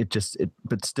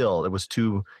but still it was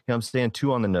too, I'm saying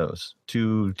too on the nose,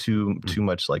 too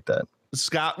much like that.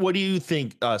 Scott, what do you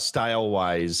think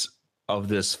style-wise of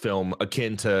this film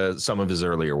akin to some of his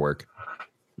earlier work?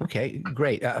 Okay,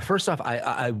 great. First off,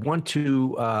 I want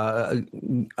to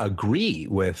agree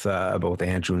with both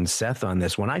Andrew and Seth on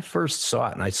this. When I first saw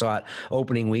it, and I saw it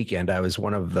opening weekend, I was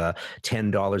one of the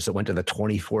 $10 that went to the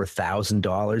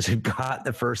 $24,000 who got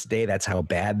the first day. That's how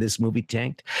bad this movie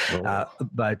tanked.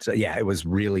 But yeah, it was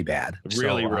really bad.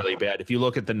 Really bad. If you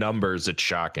look at the numbers, it's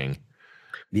shocking.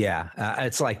 Yeah,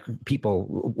 it's like people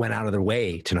went out of their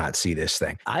way to not see this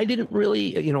thing. I didn't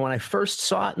really, when I first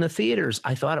saw it in the theaters,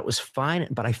 I thought it was fine,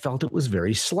 but I felt it was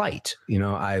very slight.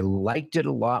 I liked it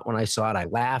a lot when I saw it. I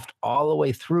laughed all the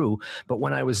way through. But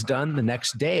when I was done the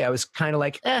next day, I was kind of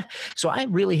like, So I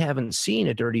really haven't seen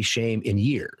A Dirty Shame in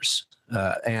years.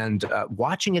 And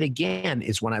watching it again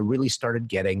is when I really started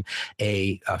getting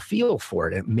a feel for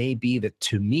it. It may be that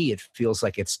to me, it feels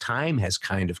like its time has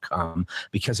kind of come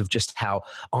because of just how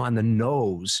on the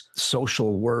nose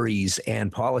social worries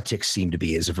and politics seem to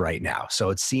be as of right now. So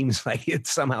it seems like it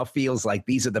somehow feels like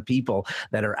these are the people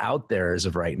that are out there as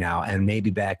of right now. And maybe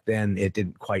back then it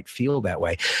didn't quite feel that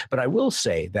way. But I will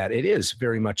say that it is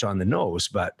very much on the nose,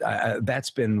 but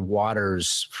that's been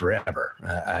Waters forever.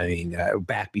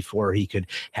 Back before he could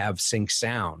have sync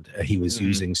sound. He was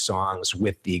using songs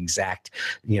with the exact,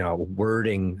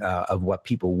 wording of what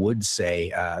people would say.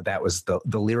 That was the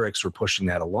lyrics were pushing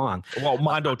that along. Well,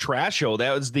 Mondo Trasho,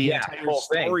 that was the entire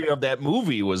story of that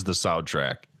movie was the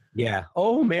soundtrack. Yeah.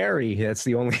 Oh, Mary. That's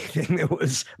the only thing that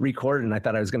was recorded. And I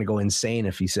thought I was going to go insane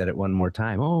if he said it one more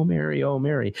time. Oh, Mary. Oh,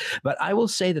 Mary. But I will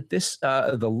say that this,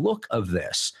 the look of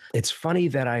this, it's funny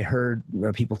that I heard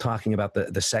people talking about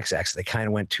the sex acts. They kind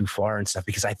of went too far and stuff,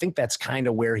 because I think that's kind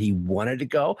of where he wanted to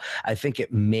go. I think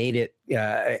it made it,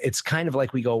 it's kind of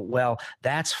like we go, well,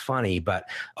 that's funny, but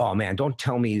oh man, don't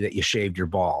tell me that you shaved your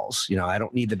balls. You know, I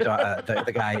don't need the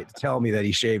guy to tell me that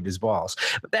he shaved his balls,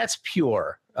 but that's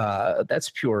pure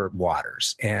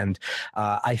waters. And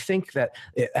I think that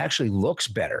it actually looks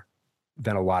better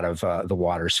than a lot of the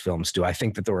Waters films do. I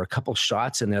think that there were a couple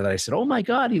shots in there that I said, oh my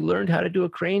God, he learned how to do a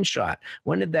crane shot.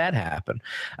 When did that happen?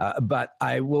 But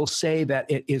I will say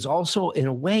that it is also, in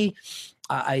a way,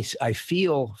 I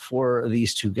feel for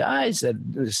these two guys that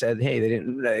said, hey, they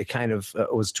didn't, it kind of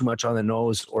was too much on the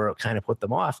nose, or it kind of put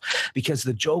them off, because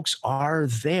the jokes are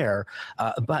there.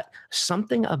 But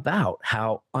something about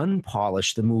how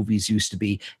unpolished the movies used to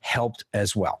be helped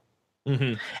as well.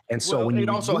 Mm-hmm. And so it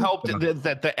also helped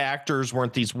that the actors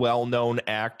weren't these well-known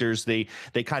actors. They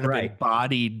kind of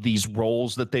embodied these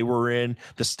roles that they were in.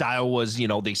 The style was, you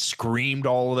know, they screamed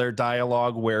all of their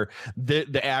dialogue, where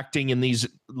the acting in these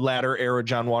latter era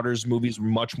John Waters movies were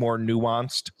much more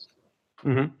nuanced.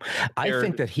 Mm-hmm. I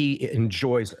think that he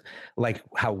enjoys, like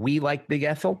how we like Big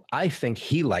Ethel. I think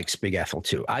he likes Big Ethel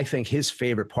too. I think his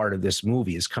favorite part of this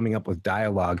movie is coming up with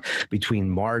dialogue between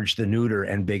Marge the Neuter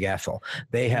and Big Ethel.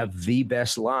 They have the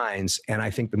best lines, and I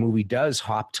think the movie does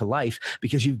hop to life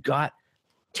because you've got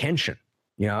tension.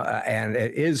 You know, and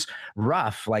it is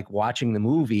rough, like watching the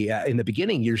movie. In the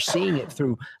beginning, you're seeing it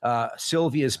through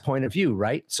Sylvia's point of view,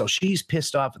 right? So she's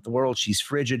pissed off at the world. She's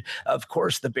frigid. Of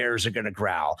course, the bears are going to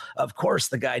growl. Of course,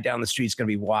 the guy down the street's going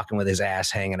to be walking with his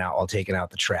ass hanging out while taking out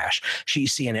the trash.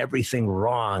 She's seeing everything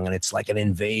wrong, and it's like an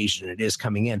invasion. It is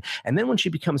coming in. And then when she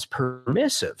becomes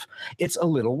permissive, it's a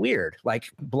little weird,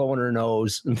 like blowing her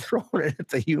nose and throwing it at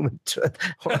the human.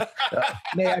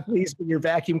 May I please be your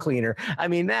vacuum cleaner? I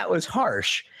mean, that was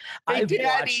harsh. Hey,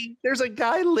 Daddy, there's a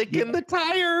guy licking the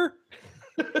tire.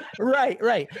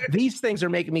 Right. These things are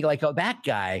making me like, oh, that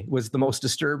guy was the most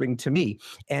disturbing to me.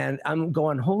 And I'm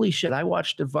going, holy shit, I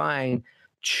watched Divine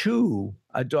chew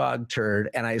a dog turd,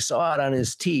 and I saw it on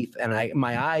his teeth, and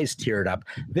my eyes teared up.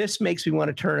 This makes me want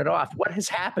to turn it off. What has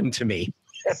happened to me?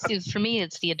 For me,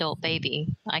 it's the adult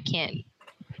baby. I can't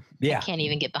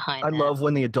even get behind I that. love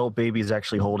when the adult baby is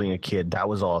actually holding a kid. That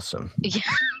was awesome. Yeah,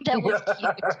 that was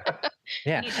cute.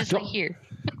 Yeah. He's just like, here.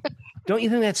 Don't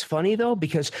you think that's funny though?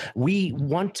 Because we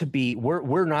want to be,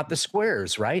 we're not the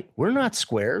squares, right? We're not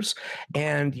squares.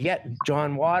 And yet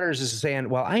John Waters is saying,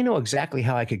 well, I know exactly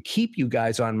how I could keep you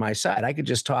guys on my side. I could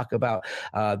just talk about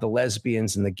the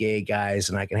lesbians and the gay guys,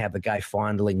 and I can have the guy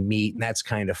fondling meat, and that's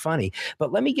kind of funny.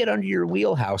 But let me get under your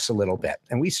wheelhouse a little bit.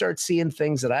 And we start seeing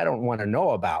things that I don't want to know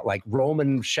about, like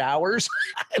Roman showers.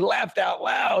 I laughed out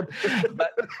loud.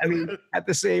 But I mean, at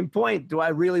the same point, do I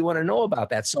really want to know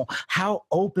about that? So how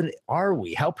open are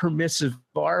we? How permissive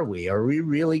are we? Are we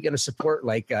really going to support,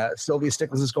 like Sylvia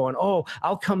Stickles is going, oh,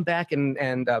 I'll come back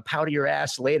and powder your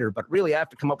ass later, but really I have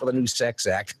to come up with a new sex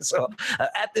act. So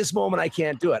at this moment, I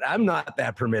can't do it. I'm not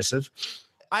that permissive.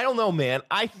 I don't know, man.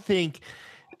 I think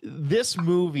this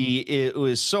movie, it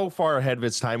was so far ahead of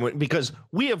its time, because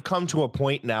we have come to a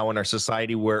point now in our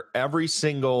society where every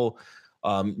single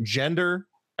gender,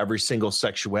 every single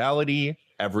sexuality,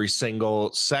 every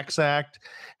single sex act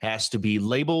has to be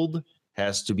labeled,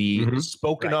 has to be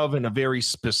spoken of in a very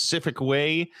specific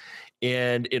way,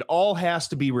 and it all has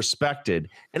to be respected.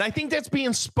 And I think that's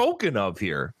being spoken of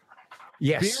here.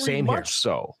 Yes, very same much here.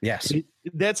 So. Yes,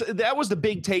 that was the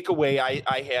big takeaway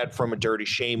I had from A Dirty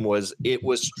Shame, was it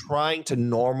was trying to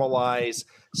normalize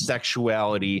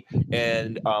sexuality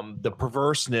and the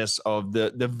perverseness of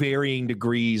the varying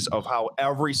degrees of how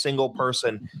every single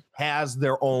person has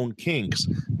their own kinks.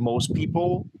 Most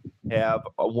people have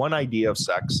one idea of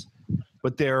sex,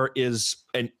 but there is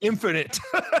an infinite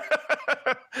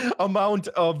amount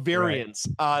of variance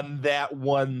on that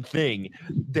one thing,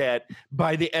 that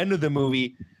by the end of the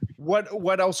movie,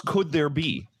 what else could there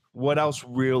be? What else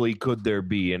really could there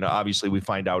be? And obviously we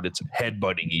find out it's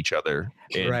headbutting each other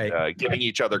and giving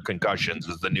each other concussions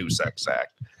is the new sex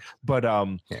act. But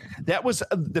that was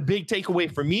the big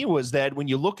takeaway for me, was that when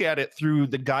you look at it through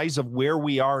the guise of where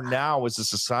we are now as a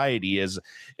society,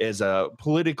 as a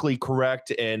politically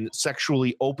correct and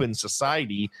sexually open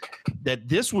society, that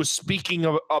this was speaking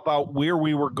about where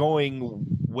we were going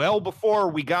well before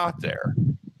we got there.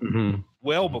 Mm-hmm.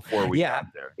 well before we got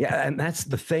there. Yeah, and that's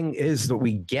the thing is that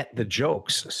we get the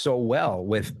jokes so well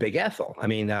with Big Ethel. I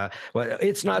mean, well,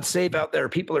 it's not safe out there.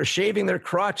 People are shaving their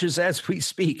crotches as we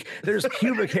speak. There's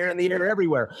pubic hair in the air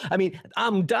everywhere. I mean,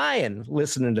 I'm dying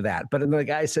listening to that. But the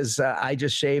guy says, I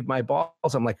just shaved my balls.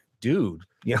 I'm like, dude,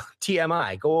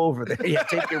 TMI, go over there. Yeah,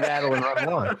 take your rattle and run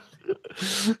along.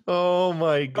 Oh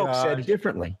my God. Said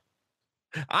differently.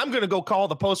 I'm going to go call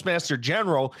the Postmaster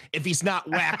General if he's not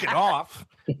whacking off.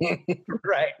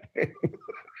 Right.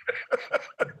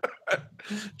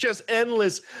 Just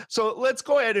endless. So let's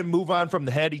go ahead and move on from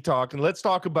the heady talk. And let's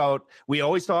talk about, we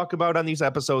always talk about on these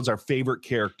episodes, our favorite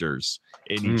characters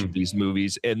in each of these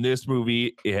movies. And this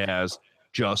movie has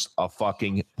just a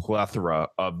fucking plethora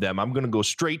of them. I'm going to go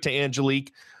straight to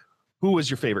Angelique. Who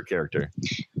was your favorite character?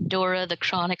 Dora, the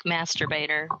chronic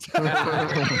masturbator.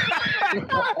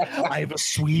 I have a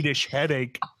Swedish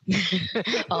headache.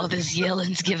 All this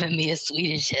yelling's giving me a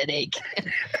Swedish headache.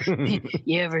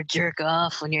 You ever jerk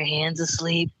off when your hand's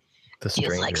asleep?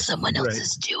 Feels like someone else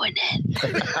is doing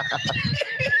it.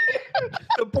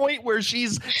 The point where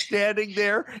she's standing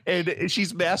there and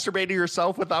she's masturbating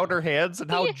herself without her hands and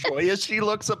how joyous she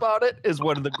looks about it is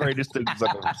one of the greatest things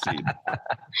I've ever seen.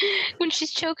 When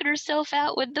she's choking herself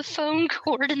out with the phone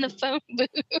cord in the phone booth.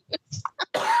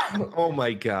 Oh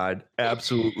my God.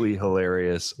 Absolutely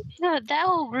hilarious. No, that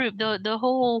whole group, the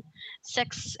whole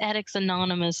Sex Addicts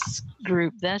Anonymous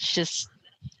group, that's just,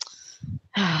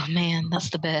 oh man, that's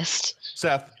the best.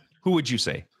 Seth, who would you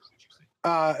say?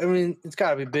 I mean, it's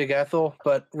got to be Big Ethel,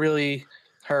 but really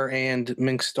her and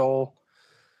Mink Stoll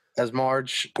as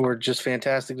Marge were just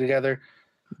fantastic together.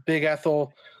 Big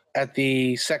Ethel at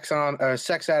the Sex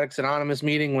Addicts Anonymous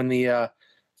meeting when the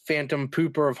Phantom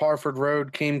Pooper of Harford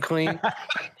Road came clean.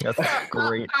 That's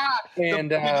great. And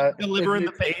delivering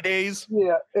the paydays.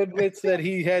 Yeah, admits that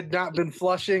he had not been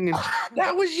flushing. And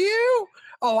that was you?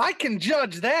 Oh, I can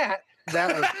judge that.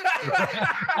 That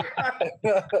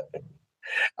was...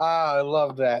 I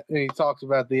love that. And he talks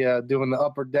about the doing the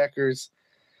upper deckers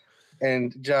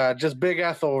and just Big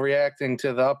Ethel reacting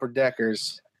to the upper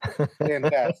deckers.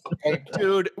 Fantastic.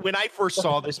 Dude, when I first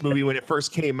saw this movie, when it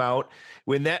first came out,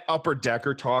 when that upper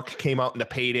decker talk came out in the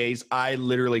paydays, I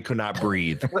literally could not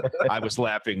breathe. I was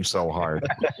laughing so hard.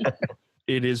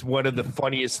 It is one of the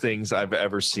funniest things I've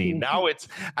ever seen. Now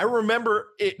I remember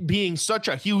it being such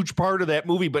a huge part of that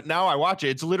movie, but now I watch it.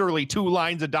 It's literally 2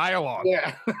 lines of dialogue.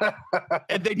 Yeah.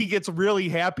 And then he gets really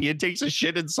happy and takes a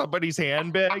shit in somebody's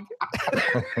handbag.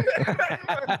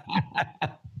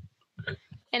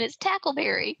 And it's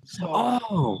Tackleberry.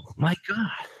 Oh my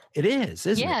God. It is,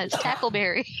 isn't it? Yeah, it's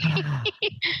Tackleberry.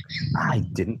 I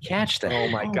didn't catch that. Oh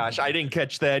my gosh, I didn't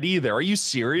catch that either. Are you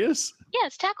serious? Yeah,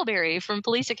 it's Tackleberry from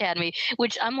Police Academy,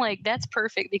 which I'm like, that's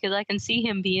perfect because I can see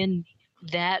him being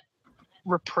that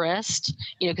repressed,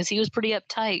 because he was pretty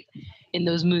uptight in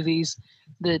those movies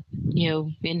that,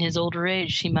 in his older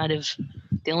age, he might have,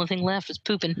 the only thing left was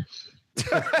pooping.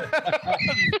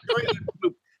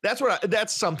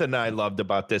 That's something I loved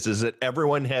about this is that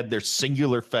everyone had their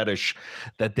singular fetish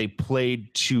that they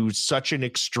played to such an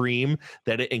extreme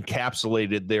that it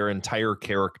encapsulated their entire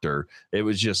character. It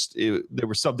was just, there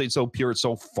was something so pure,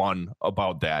 so fun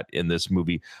about that in this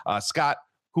movie. Scott,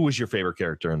 who was your favorite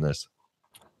character in this?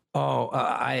 Oh,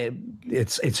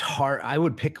 it's hard. I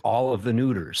would pick all of the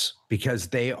neuters because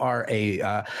they are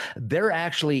they're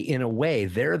actually, in a way,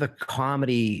 they're the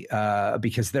comedy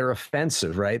because they're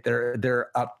offensive, right? They're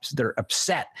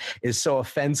upset is so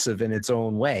offensive in its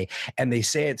own way, and they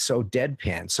say it so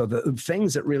deadpan. So the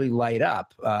things that really light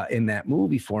up in that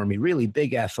movie for me, really,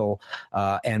 Big Ethel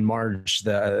and Marge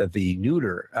the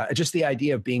neuter, just the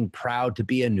idea of being proud to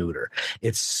be a neuter.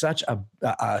 It's such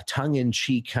a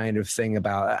tongue-in-cheek kind of thing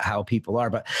about how people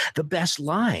are, but the best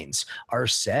lines are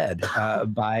said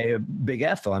by Big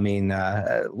Ethel. I mean,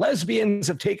 lesbians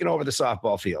have taken over the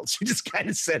softball fields. She just kind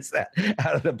of says that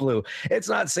out of the blue. It's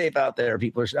not safe out there.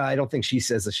 People are, I don't think she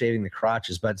says the shaving the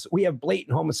crotches, but we have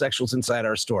blatant homosexuals inside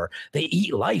our store. They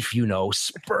eat life,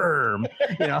 sperm,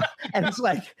 and it's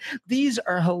like, these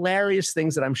are hilarious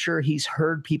things that I'm sure he's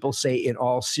heard people say in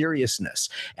all seriousness.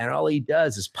 And all he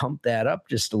does is pump that up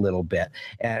just a little bit.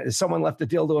 And someone left a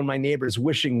dildo in my neighbor's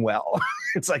wishing well.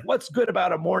 It's like, what's good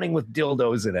about a morning with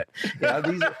dildos in it?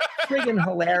 These are friggin'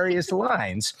 hilarious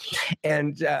lines.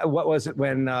 And what was it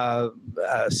when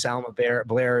Salma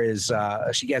Blair is,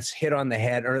 she gets hit on the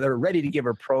head, or they're ready to give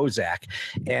her Prozac.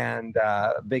 And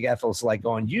Big Ethel's like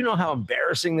going, you know how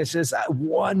embarrassing this is?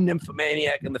 1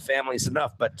 nymphomaniac in the family is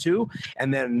enough, but 2.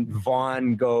 And then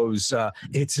Vaughn goes,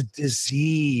 it's a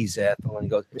disease, Ethel.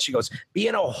 And she goes,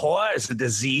 being a whore is a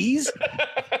disease?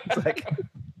 It's like,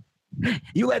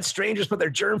 You let strangers put their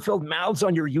germ-filled mouths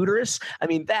on your uterus? I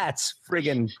mean, that's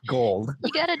friggin' gold.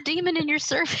 You got a demon in your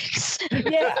cervix.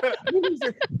 Yeah,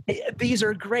 these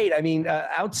are great. I mean,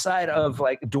 outside of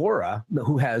like Dora,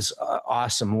 who has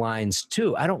awesome lines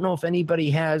too. I don't know if anybody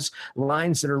has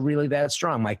lines that are really that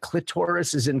strong. My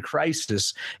clitoris is in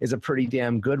crisis is a pretty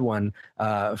damn good one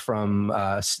from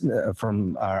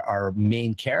our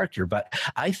main character. But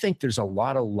I think there's a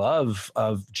lot of love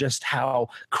of just how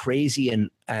crazy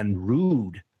and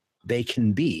rude they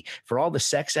can be for all the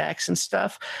sex acts and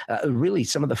stuff. Really,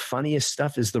 some of the funniest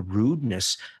stuff is the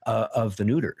rudeness of the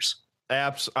neuters.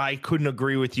 I couldn't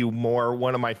agree with you more.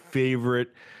 One of my favorite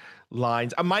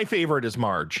lines. My favorite is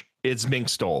Marge. It's Mink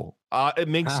Stole.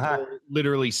 Mink Stole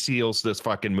literally seals this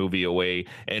fucking movie away,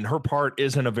 and her part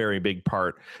isn't a very big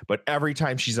part, but every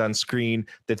time she's on screen,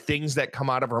 the things that come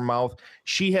out of her mouth,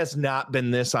 she has not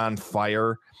been this on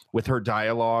fire with her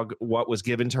dialogue, what was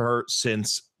given to her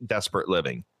since Desperate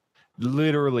Living.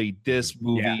 Literally, this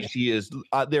movie, she is.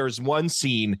 There's one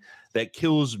scene that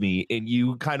kills me, and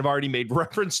you kind of already made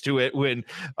reference to it when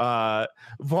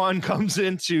Vaughn comes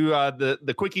into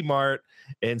the Quickie Mart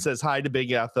and says hi to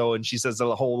Big Ethel, and she says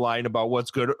the whole line about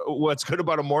what's good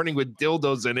about a morning with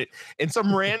dildos in it, and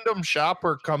some random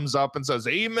shopper comes up and says,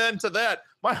 "Amen to that.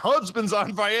 My husband's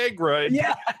on Viagra." And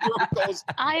yeah, goes,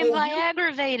 I am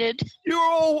Viagravated.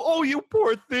 You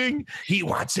poor thing. He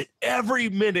wants it every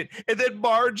minute. And then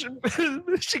Marge,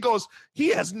 she goes, "He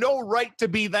has no right to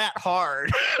be that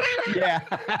hard." Yeah.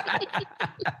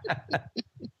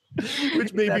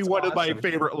 Which may be one of my awesome.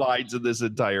 favorite lines in this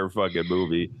entire fucking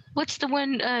movie. What's the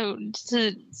one?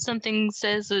 Something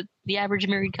says that the average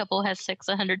married couple has sex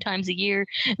 100 times a year,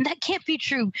 and that can't be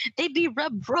true. They'd be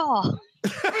rubbed raw.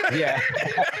 Yeah.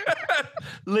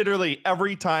 Literally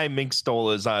every time Mink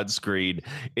Stole is on screen,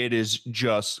 it is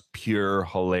just pure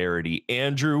hilarity.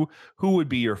 Andrew, who would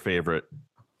be your favorite?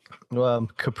 Well,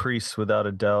 Caprice, without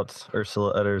a doubt.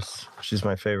 Ursula Edders, she's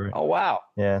my favorite. Oh wow.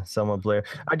 Yeah, Selma Blair.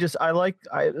 I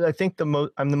think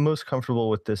I'm the most comfortable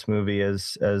with this movie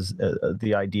as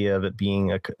the idea of it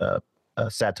being a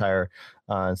satire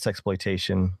on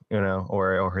sexploitation,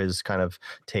 or his kind of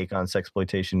take on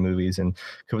sexploitation movies. And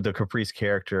the Caprice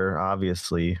character,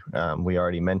 obviously, we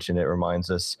already mentioned it,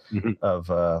 reminds us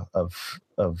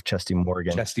of Chesty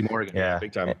Morgan. Chesty Morgan, yeah,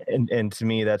 big time. And to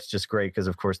me, that's just great because,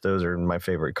 of course, those are my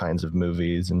favorite kinds of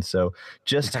movies. And so,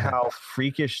 just how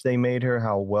freakish they made her,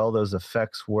 how well those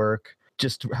effects work.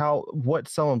 Just what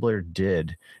Selma Blair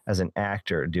did as an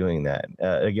actor doing that.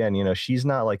 Again, she's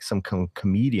not like some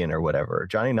comedian or whatever.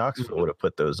 Johnny Knoxville would have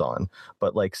put those on,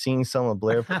 but like seeing Selma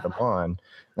Blair put them on,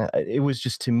 it was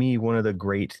just to me one of the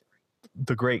great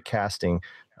casting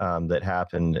that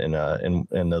happened in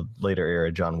the later era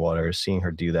of John Waters. Seeing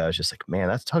her do that, I was just like, man,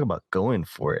 that's talk about going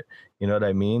for it. You know what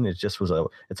I mean? It just was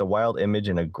it's a wild image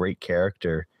and a great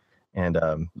character. And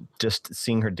just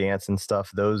seeing her dance and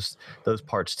stuff, those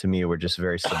parts to me were just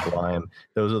very sublime.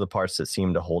 Those are the parts that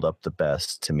seem to hold up the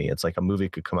best to me. It's like a movie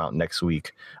could come out next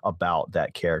week about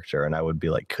that character, and I would be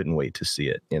like, couldn't wait to see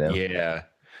it.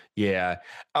 Yeah.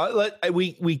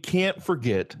 We can't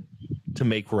forget to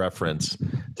make reference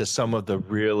to some of the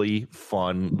really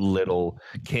fun little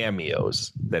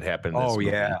cameos that happen in this movie.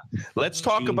 Yeah. Let's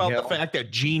talk about the fact that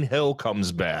Gene Hill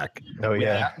comes back. Oh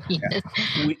yeah.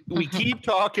 We keep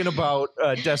talking about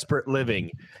Desperate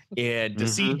Living, and to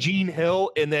see Gene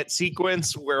Hill in that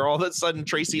sequence where all of a sudden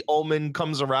Tracy Ullman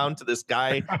comes around to this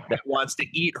guy that wants to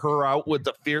eat her out with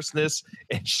the fierceness,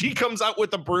 and she comes out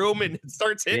with a broom and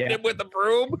starts hitting him with the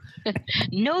broom.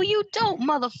 No, you don't,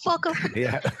 motherfucker.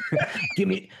 Yeah. Give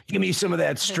me some of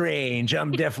that strange.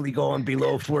 I'm definitely going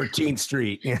below 14th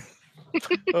Street.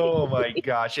 Oh my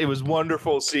gosh. It was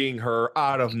wonderful seeing her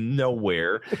out of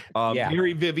nowhere.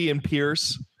 Mary Vivian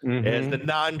Pierce as the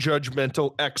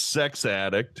non-judgmental ex-sex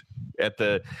addict at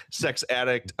the Sex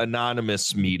Addict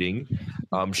Anonymous meeting.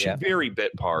 She very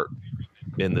bit part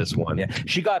in this one. Yeah.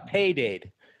 She got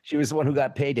paydayed. She was the one who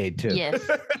got paydayed too. Yes.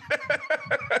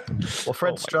 Well,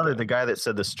 Fred Strutter, the guy that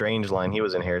said the strange line, he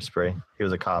was in Hairspray. He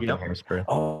was a cop in Hairspray.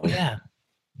 Oh yeah.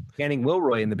 Channing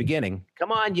Wilroy in the beginning.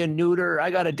 Come on, you neuter. I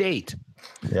got a date.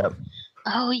 Yep.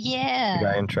 Oh yeah. The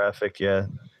guy in Traffic, yeah.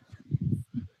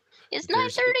 It's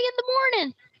 9:30 in the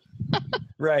morning.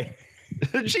 Right.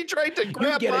 She tried to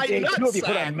grab you my get a date too if you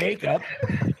put nutsack. on makeup.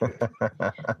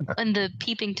 And the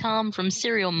peeping Tom from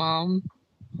Serial Mom.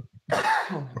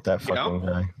 That fucking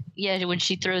guy. Yeah, when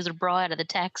she throws her bra out of the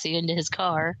taxi into his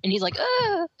car, and he's like,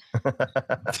 "Ah."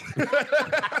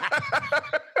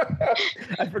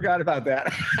 I forgot about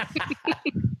that.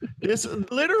 This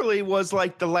literally was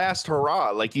like the last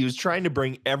hurrah. Like he was trying to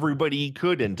bring everybody he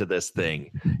could into this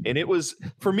thing. And it was,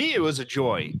 for me, it was a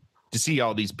joy. to see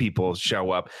all these people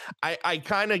show up. I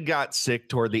kind of got sick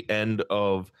toward the end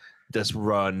of this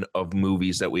run of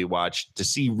movies that we watched to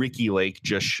see Ricky Lake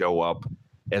just show up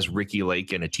as Ricky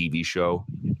Lake in a TV show.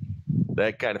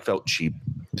 That kind of felt cheap.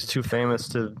 He's too famous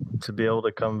to be able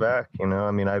to come back, you know.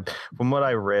 I mean, from what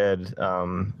I read,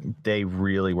 they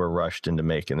really were rushed into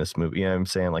making this movie. You know what I'm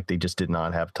saying? Like, they just did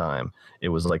not have time. It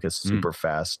was like a super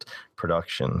fast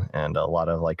production and a lot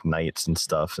of like nights and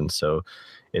stuff. And so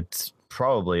it just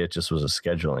was a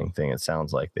scheduling thing. It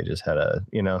sounds like they just had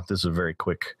this is a very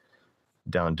quick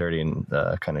down dirty and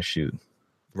kind of shoot.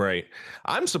 Right.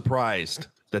 I'm surprised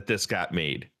that this got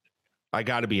made. I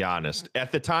got to be honest.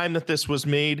 At the time that this was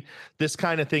made, this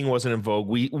kind of thing wasn't in vogue.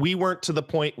 We weren't to the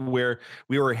point where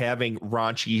we were having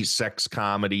raunchy sex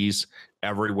comedies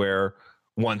everywhere.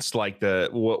 Once, like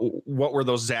what were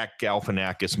those Zach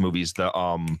Galifianakis movies? The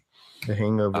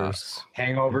Hangovers,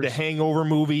 the Hangover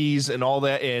movies, and all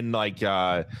that. And like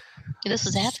this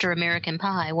was after American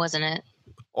Pie, wasn't it?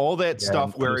 All that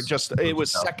stuff where it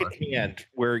was secondhand,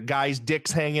 where guys'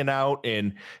 dicks hanging out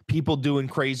and people doing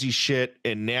crazy shit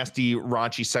and nasty,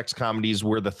 raunchy sex comedies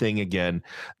were the thing again.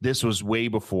 This was way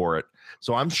before it.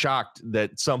 So I'm shocked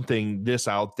that something this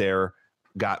out there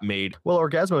got made. Well,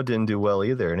 Orgasmo didn't do well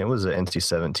either, and it was an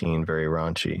NC-17, very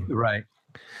raunchy. Right.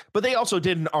 But they also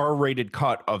did an R-rated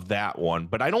cut of that one.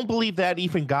 But I don't believe that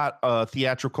even got a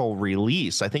theatrical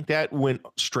release. I think that went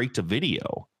straight to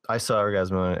video. I saw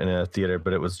Orgasmo in a theater,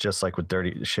 but it was just like with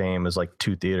Dirty Shame. It was like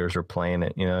 2 theaters were playing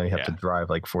it. You know, you have to drive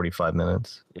like 45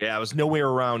 minutes. Yeah, it was nowhere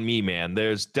around me, man.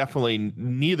 There's definitely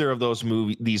neither of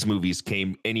these movies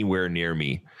came anywhere near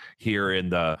me here in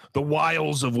the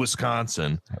wilds of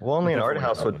Wisconsin. Well, only an art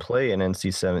house would play an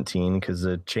NC-17 because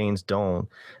the chains don't,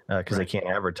 because they can't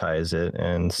advertise it.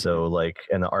 And so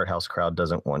and the art house crowd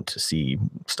doesn't want to see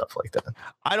stuff like that.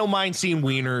 I don't mind seeing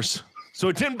wieners. So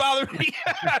it didn't bother me.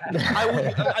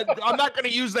 I'm not going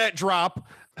to use that drop.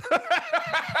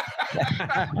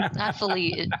 I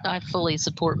fully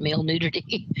support male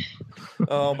nudity.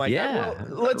 Oh my God!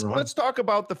 Well, let's talk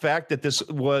about the fact that this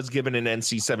was given an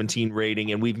NC-17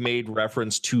 rating, and we've made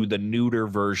reference to the neuter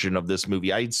version of this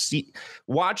movie. I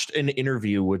watched an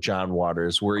interview with John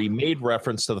Waters where he made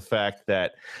reference to the fact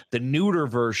that the neuter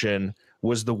version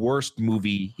was the worst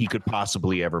movie he could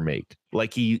possibly ever make.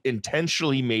 Like, he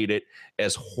intentionally made it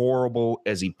as horrible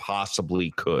as he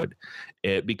possibly could.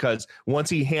 Because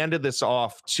once he handed this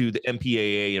off to the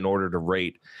MPAA in order to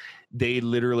rate, they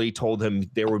literally told him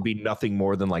there would be nothing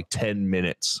more than like 10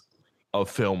 minutes of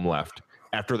film left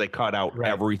after they cut out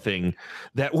everything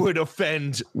that would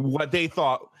offend what they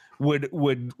thought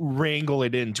would wrangle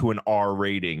it into an R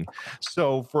rating.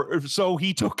 So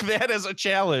he took that as a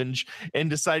challenge and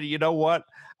decided, you know what?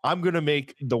 I'm going to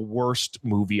make the worst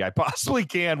movie I possibly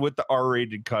can with the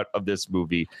R-rated cut of this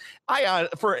movie.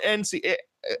 For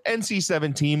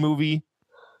NC-17 movie,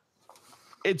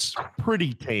 it's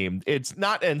pretty tame. It's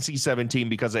not NC-17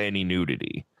 because of any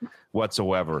nudity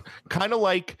whatsoever. Kind of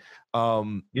like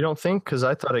you don't think? Because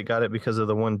I thought it got it because of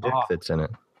the one dick that's in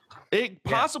it. It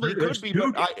possibly could be,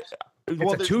 but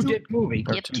it's a 2-dick movie.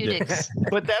 Yep, 2 dicks.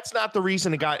 But that's not the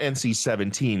reason it got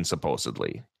NC-17,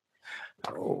 supposedly.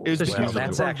 It's because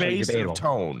of the pervasive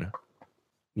tone.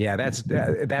 Yeah, that's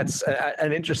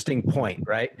an interesting point,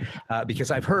 right?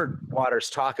 Because I've heard Waters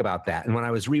talk about that, and when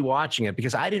I was rewatching it,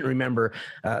 because I didn't remember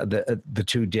the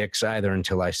 2 dicks either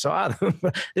until I saw them.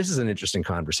 This is an interesting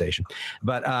conversation,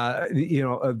 but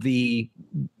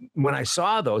when I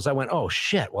saw those, I went, "Oh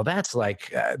shit!" Well, that's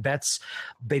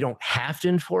they don't have to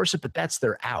enforce it, but that's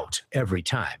their out every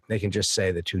time. They can just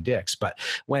say the 2 dicks. But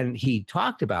when he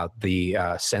talked about the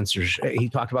censorship, he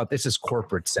talked about this as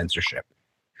corporate censorship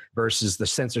versus the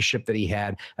censorship that he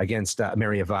had against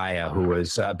Mary Avaya, who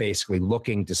was basically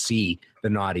looking to see the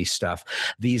naughty stuff.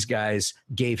 These guys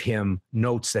gave him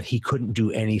notes that he couldn't do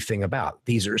anything about.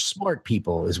 These are smart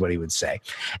people, is what he would say.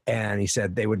 And he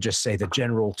said they would just say the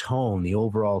general tone, the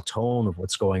overall tone of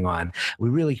what's going on. We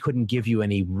really couldn't give you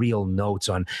any real notes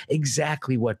on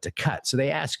exactly what to cut. So they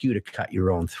ask you to cut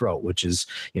your own throat, which is,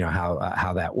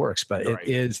 how that works. But it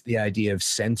is the idea of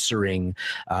censoring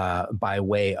by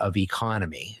way of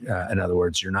economy. In other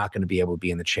words, you're not going to be able to be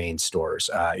in the chain stores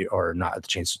or not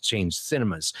the chain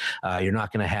cinemas. You're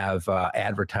not going to have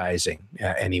advertising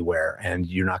anywhere, and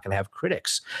you're not going to have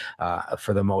critics.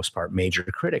 For the most part, major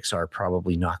critics are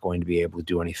probably not going to be able to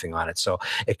do anything on it. So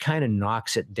it kind of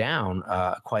knocks it down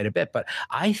quite a bit. But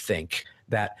I think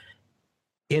that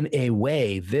in a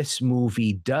way, this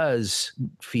movie does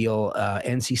feel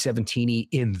NC-17-y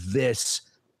in this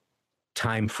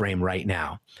time frame right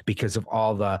now because of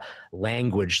all the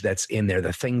language that's in there,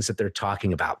 the things that they're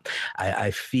talking about.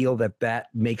 I feel that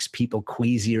makes people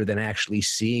queasier than actually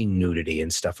seeing nudity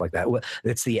and stuff like that.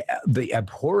 It's the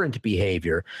abhorrent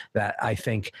behavior that I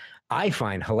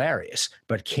find hilarious,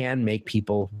 but can make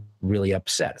people really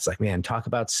upset. It's like, man, talk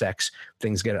about sex,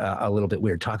 things get a little bit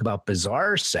weird. Talk about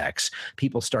bizarre sex,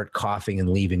 people start coughing and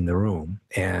leaving the room.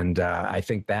 And I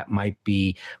think that might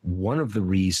be one of the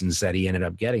reasons that he ended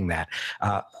up getting that.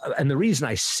 And the reason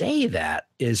I say that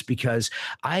is because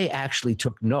I actually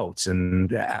took notes.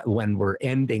 And when we're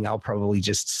ending, I'll probably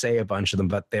just say a bunch of them,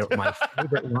 but they're my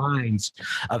favorite lines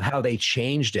of how they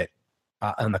changed it.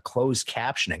 On the closed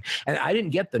captioning. And I didn't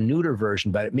get the neuter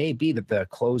version, but it may be that the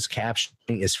closed captioning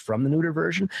is from the neuter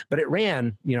version, but it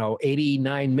ran,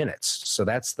 89 minutes. So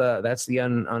that's the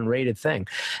unrated thing.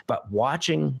 But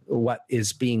watching what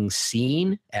is being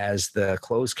seen as the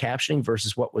closed captioning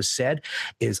versus what was said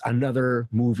is another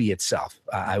movie itself.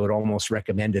 I would almost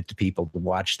recommend it to people to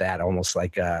watch that, almost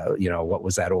like, what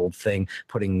was that old thing,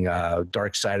 putting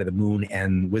Dark Side of the Moon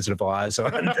and Wizard of Oz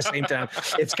on at the same time.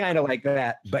 It's kind of like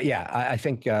that. But yeah, I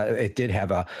think it did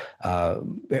have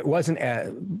it wasn't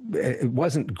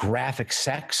graphic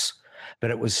sex,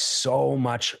 but it was so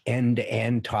much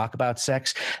end-to-end talk about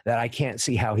sex that I can't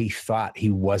see how he thought he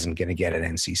wasn't going to get an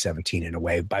NC-17 in a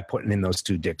way by putting in those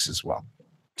two dicks as well.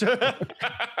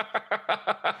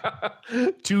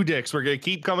 Two dicks. We're going to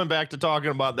keep coming back to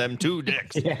talking about them two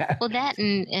dicks. Yeah. Well, that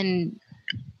and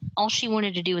all she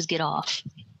wanted to do was get off.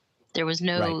 There was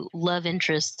no love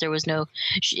interest. There was no,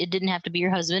 it didn't have to be your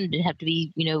husband. It didn't have to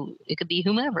be, it could be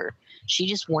whomever. She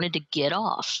just wanted to get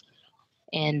off.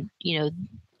 And,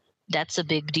 that's a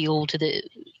big deal to the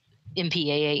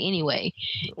MPAA anyway.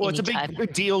 Well, it's a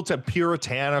big deal to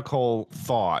puritanical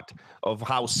thought of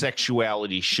how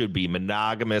sexuality should be,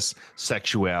 monogamous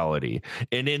sexuality.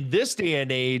 And in this day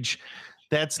and age,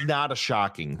 that's not a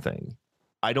shocking thing.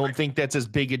 I don't think that's as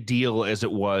big a deal as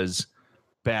it was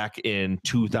back in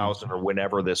 2000 or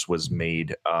whenever this was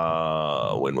made.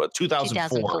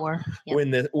 2004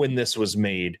 yeah. when this was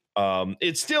made.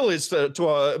 It still is to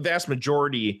a vast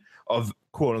majority of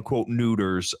quote unquote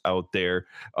neuters out there.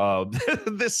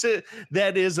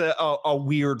 That is a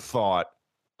weird thought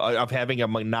of having a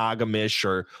monogamish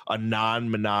or a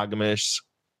non-monogamous.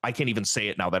 I can't even say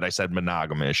it now that I said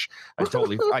monogamish. I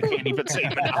can't even say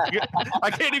monogamous.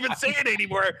 I can't even say it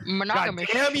anymore.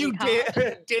 Monogamish. God damn you,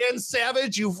 Dan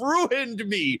Savage, you've ruined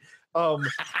me.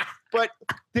 But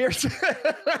there's,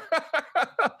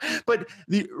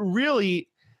 really,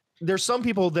 there's some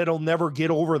people that'll never get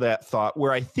over that thought,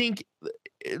 where I think,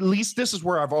 at least this is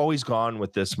where I've always gone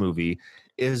with this movie,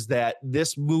 is that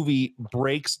this movie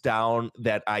breaks down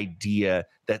that idea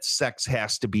that sex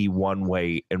has to be one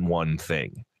way and one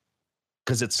thing.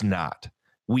 Because it's not.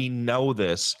 We know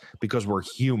this because we're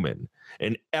human,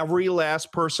 and every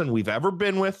last person we've ever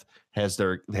been with has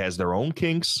their own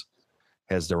kinks,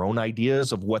 has their own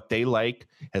ideas of what they like,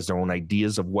 has their own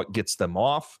ideas of what gets them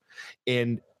off,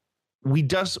 and we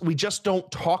just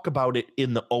don't talk about it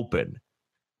in the open.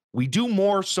 We do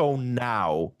more so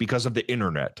now because of the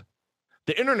internet.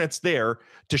 The internet's there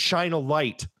to shine a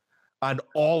light on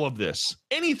all of this.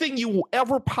 Anything you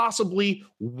ever possibly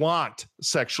want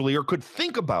sexually or could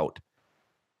think about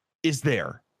is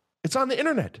there. It's on the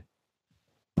internet.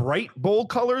 Bright, bold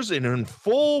colors and in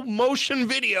full motion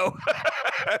video.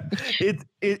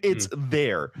 It's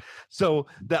there. So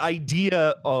the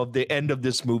idea of the end of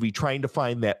this movie, trying to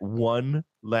find that one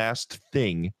last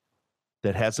thing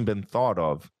that hasn't been thought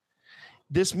of,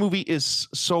 this movie is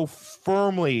so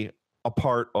firmly a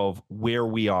part of where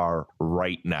we are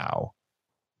right now.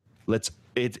 It's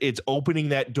opening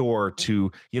that door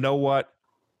to,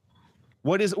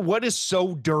 what is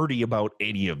so dirty about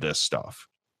any of this stuff?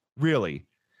 Really,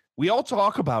 we all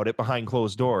talk about it behind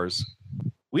closed doors.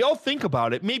 We all think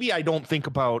about it. Maybe I don't think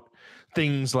about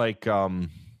things like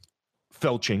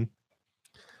felching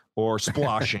or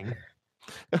splashing.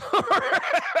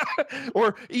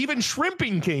 Or even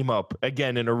shrimping came up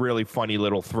again in a really funny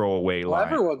little throwaway line.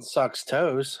 Everyone sucks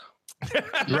toes.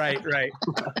 Right.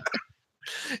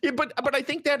 Yeah, but I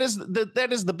think that is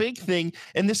the big thing,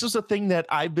 and this is a thing that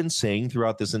I've been saying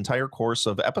throughout this entire course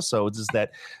of episodes, is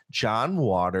that John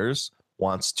Waters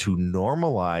wants to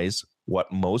normalize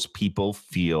what most people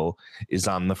feel is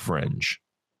on the fringe.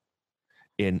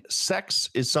 And sex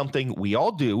is something we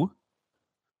all do,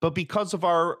 but because of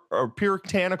our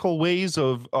puritanical ways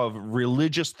of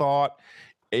religious thought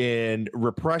and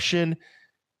repression,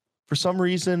 for some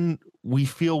reason, we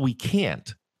feel we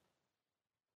can't.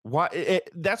 Why?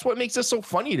 That's what makes it so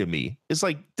funny to me. It's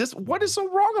like this. What is so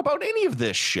wrong about any of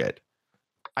this shit?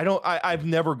 I've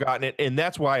never gotten it, and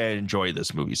that's why I enjoy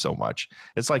this movie so much.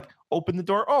 It's like, open the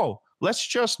door. Oh, let's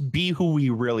just be who we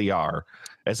really are,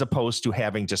 as opposed to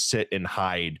having to sit and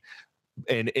hide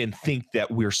and think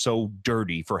that we're so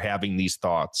dirty for having these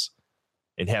thoughts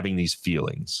and having these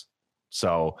feelings.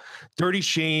 So Dirty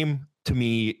Shame to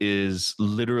me is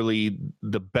literally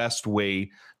the best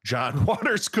way John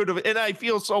Waters could have. And I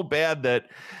feel so bad that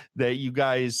you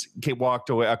guys walked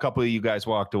away. A couple of you guys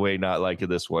walked away not liking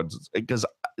this one, because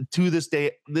to this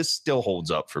day, this still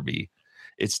holds up for me.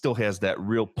 It still has that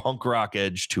real punk rock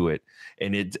edge to it.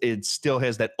 And it still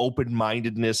has that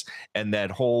open-mindedness and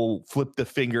that whole flip the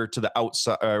finger to the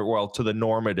outside, to the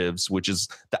normatives, which is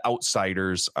the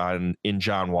outsiders in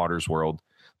John Waters' world.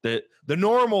 The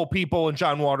normal people in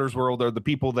John Waters' world are the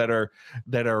people that are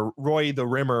Roy the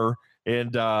Rimmer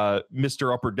and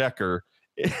Mr. Upper Decker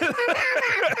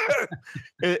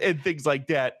and things like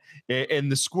that.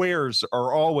 And the squares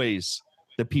are always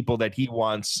the people that he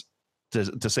wants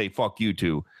to say fuck you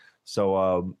to.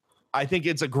 So I think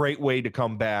it's a great way to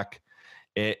come back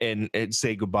and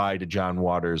say goodbye to John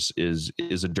Waters is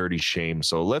a dirty shame.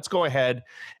 So let's go ahead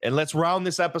and let's round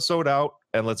this episode out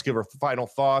and let's give our final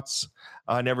thoughts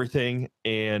on everything.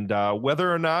 And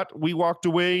whether or not we walked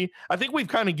away, I think we've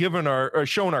kind of given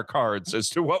shown our cards as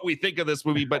to what we think of this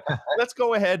movie, but let's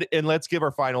go ahead and let's give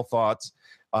our final thoughts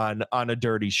on A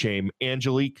Dirty Shame.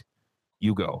 Angelique,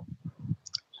 you go.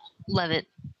 Love it.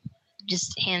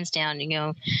 Just hands down,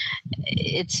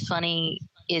 it's funny.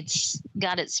 It's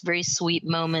got its very sweet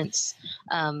moments.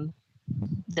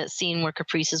 That scene where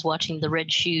Caprice is watching the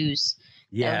red shoes.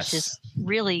 Yes. That was just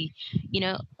really,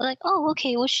 like, oh,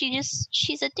 okay, well,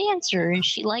 she's a dancer and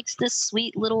she likes this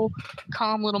sweet little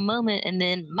calm little moment. And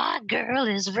then my girl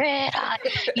is red hot,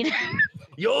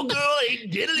 Your girl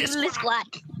ain't diddly squat.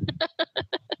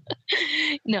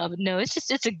 No,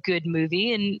 it's a good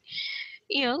movie. And,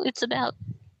 it's about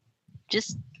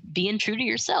just being true to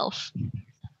yourself.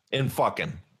 And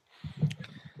fucking.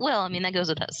 Well, I mean, that goes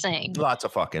without saying. Lots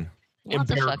of fucking.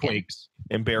 Lots of fucking. Quakes.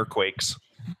 And bear quakes.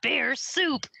 Bear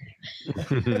soup.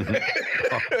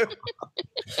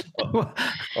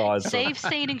 Awesome. Safe,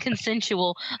 sane, and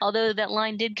consensual. Although that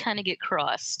line did kind of get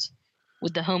crossed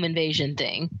with the home invasion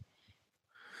thing.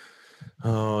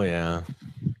 Oh, yeah.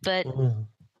 But,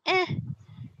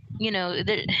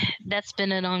 that's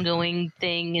been an ongoing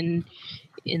thing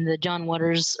in the John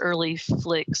Waters early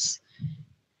flicks.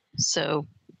 So,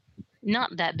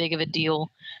 not that big of a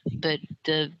deal. But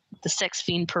the sex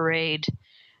fiend parade,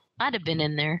 I'd have been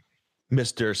in there.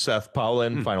 Mr. Seth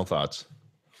Paulin, final thoughts.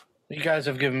 You guys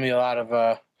have given me a lot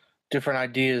of different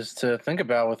ideas to think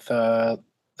about with the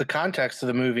context of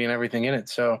the movie and everything in it.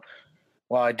 So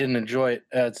while I didn't enjoy it,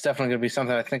 it's definitely going to be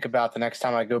something I think about the next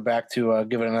time I go back to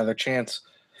give it another chance.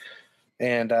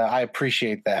 And I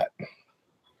appreciate that.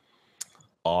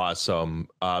 Awesome.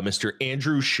 Mr.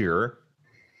 Andrew Shearer.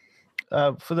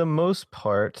 For the most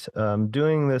part,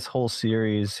 doing this whole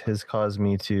series has caused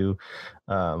me to,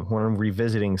 when I'm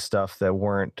revisiting stuff that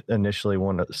weren't initially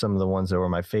some of the ones that were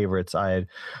my favorites, I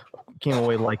came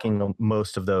away liking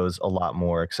most of those a lot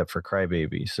more, except for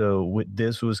Crybaby. So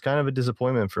this was kind of a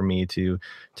disappointment for me to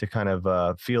kind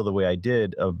of feel the way I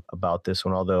did about this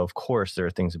one. Although, of course, there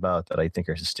are things about it that I think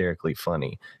are hysterically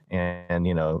funny, and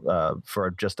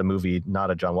for just a movie, not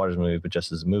a John Waters movie, but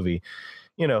just as a movie.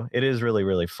 It is really,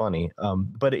 really funny.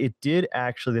 But it did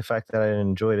actually, the fact that I didn't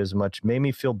enjoy it as much made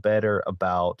me feel better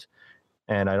about,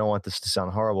 and I don't want this to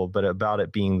sound horrible, but about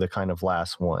it being the kind of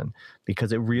last one,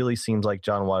 because it really seems like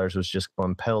John Waters was just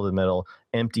going pedal to the metal,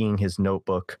 emptying his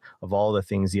notebook of all the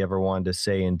things he ever wanted to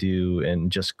say and do,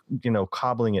 and just,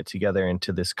 cobbling it together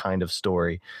into this kind of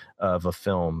story of a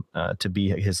film to be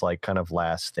his like kind of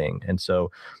last thing. And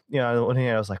so, on the one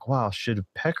hand, I was like, wow, should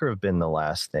Pecker have been the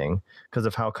last thing because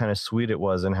of how kind of sweet it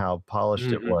was and how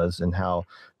polished it was and how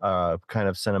kind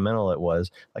of sentimental it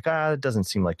was. Like, it doesn't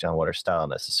seem like John Waters' style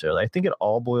necessarily. I think it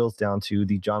all boils down to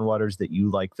the John Waters that you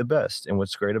like the best. And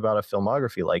what's great about a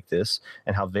filmography like this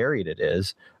and how varied it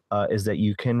is that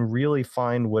you can really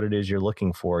find what it is you're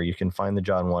looking for. You can find the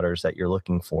John Waters that you're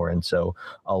looking for. And so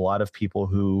a lot of people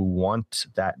who want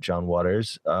that John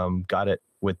Waters got it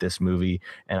with this movie.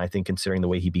 And I think considering the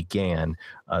way he began,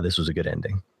 this was a good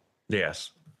ending.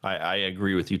 Yes, I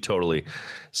agree with you totally.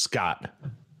 Scott,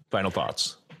 final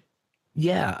thoughts.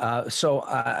 Yeah, so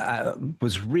I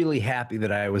was really happy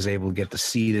that I was able to get to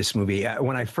see this movie.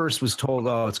 When I first was told,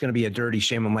 oh, it's going to be a dirty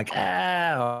shame, I'm like,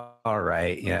 all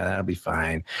right, yeah, that'll be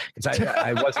fine. Because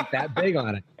I wasn't that big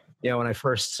on it. when I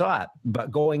first saw it.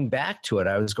 But going back to it,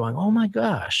 I was going, oh my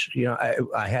gosh,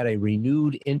 I had a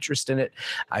renewed interest in it.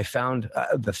 I found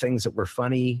the things that were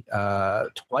funny,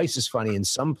 twice as funny in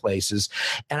some places.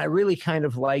 And I really kind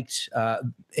of liked,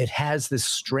 it has this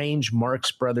strange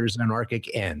Marx Brothers anarchic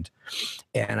end.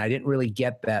 And I didn't really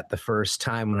get that the first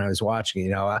time when I was watching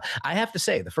it. I have to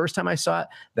say, the first time I saw it,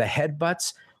 the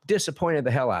headbutts disappointed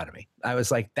the hell out of me. I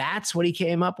was like, that's what he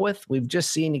came up with? We've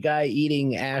just seen a guy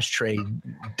eating ashtray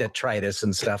detritus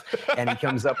and stuff, and he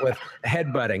comes up with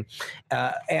headbutting.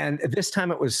 And this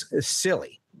time it was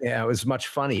silly. Yeah, it was much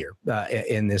funnier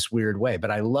in this weird way.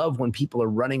 But I love when people are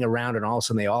running around and all of a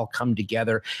sudden they all come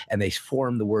together and they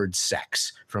form the word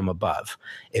sex from above.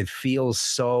 It feels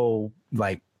so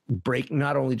like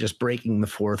not only just breaking the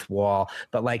fourth wall,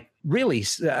 but like really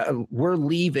we're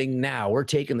leaving now. We're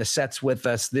taking the sets with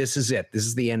us. This is it. This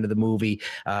is the end of the movie.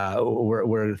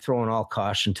 We're throwing all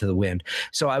caution to the wind.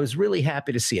 So I was really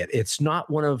happy to see it. It's not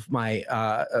one of my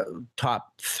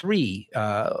top 3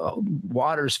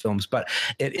 Waters films, but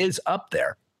it is up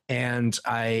there. And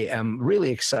I am really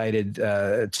excited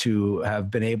to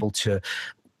have been able to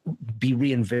be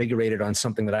reinvigorated on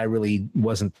something that I really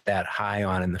wasn't that high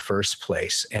on in the first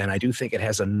place. And I do think it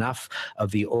has enough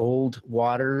of the old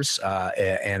Waters,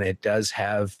 and it does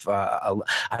have,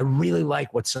 I really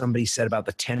like what somebody said about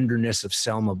the tenderness of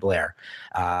Selma Blair.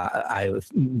 I was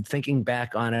thinking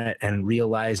back on it and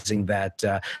realizing that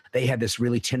they had this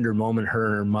really tender moment, her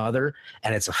and her mother,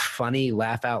 and it's a funny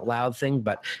laugh out loud thing,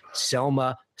 but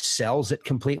Selma sells it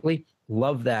completely.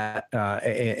 Love that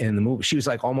in the movie. She was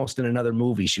like almost in another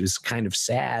movie. She was kind of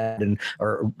sad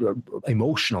or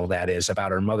emotional, that is,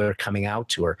 about her mother coming out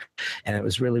to her. And it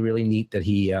was really, really neat that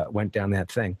he went down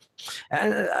that thing.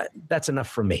 And that's enough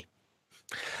for me.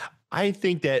 I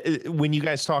think that when you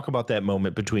guys talk about that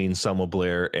moment between Selma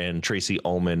Blair and Tracy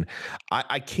Ullman,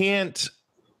 I can't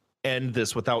end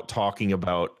this without talking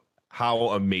about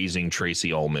how amazing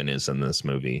Tracy Ullman is in this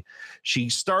movie. She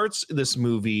starts this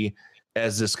movie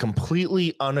as this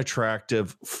completely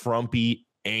unattractive, frumpy,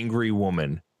 angry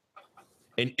woman.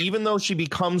 And even though she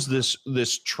becomes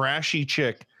this trashy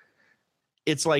chick, it's like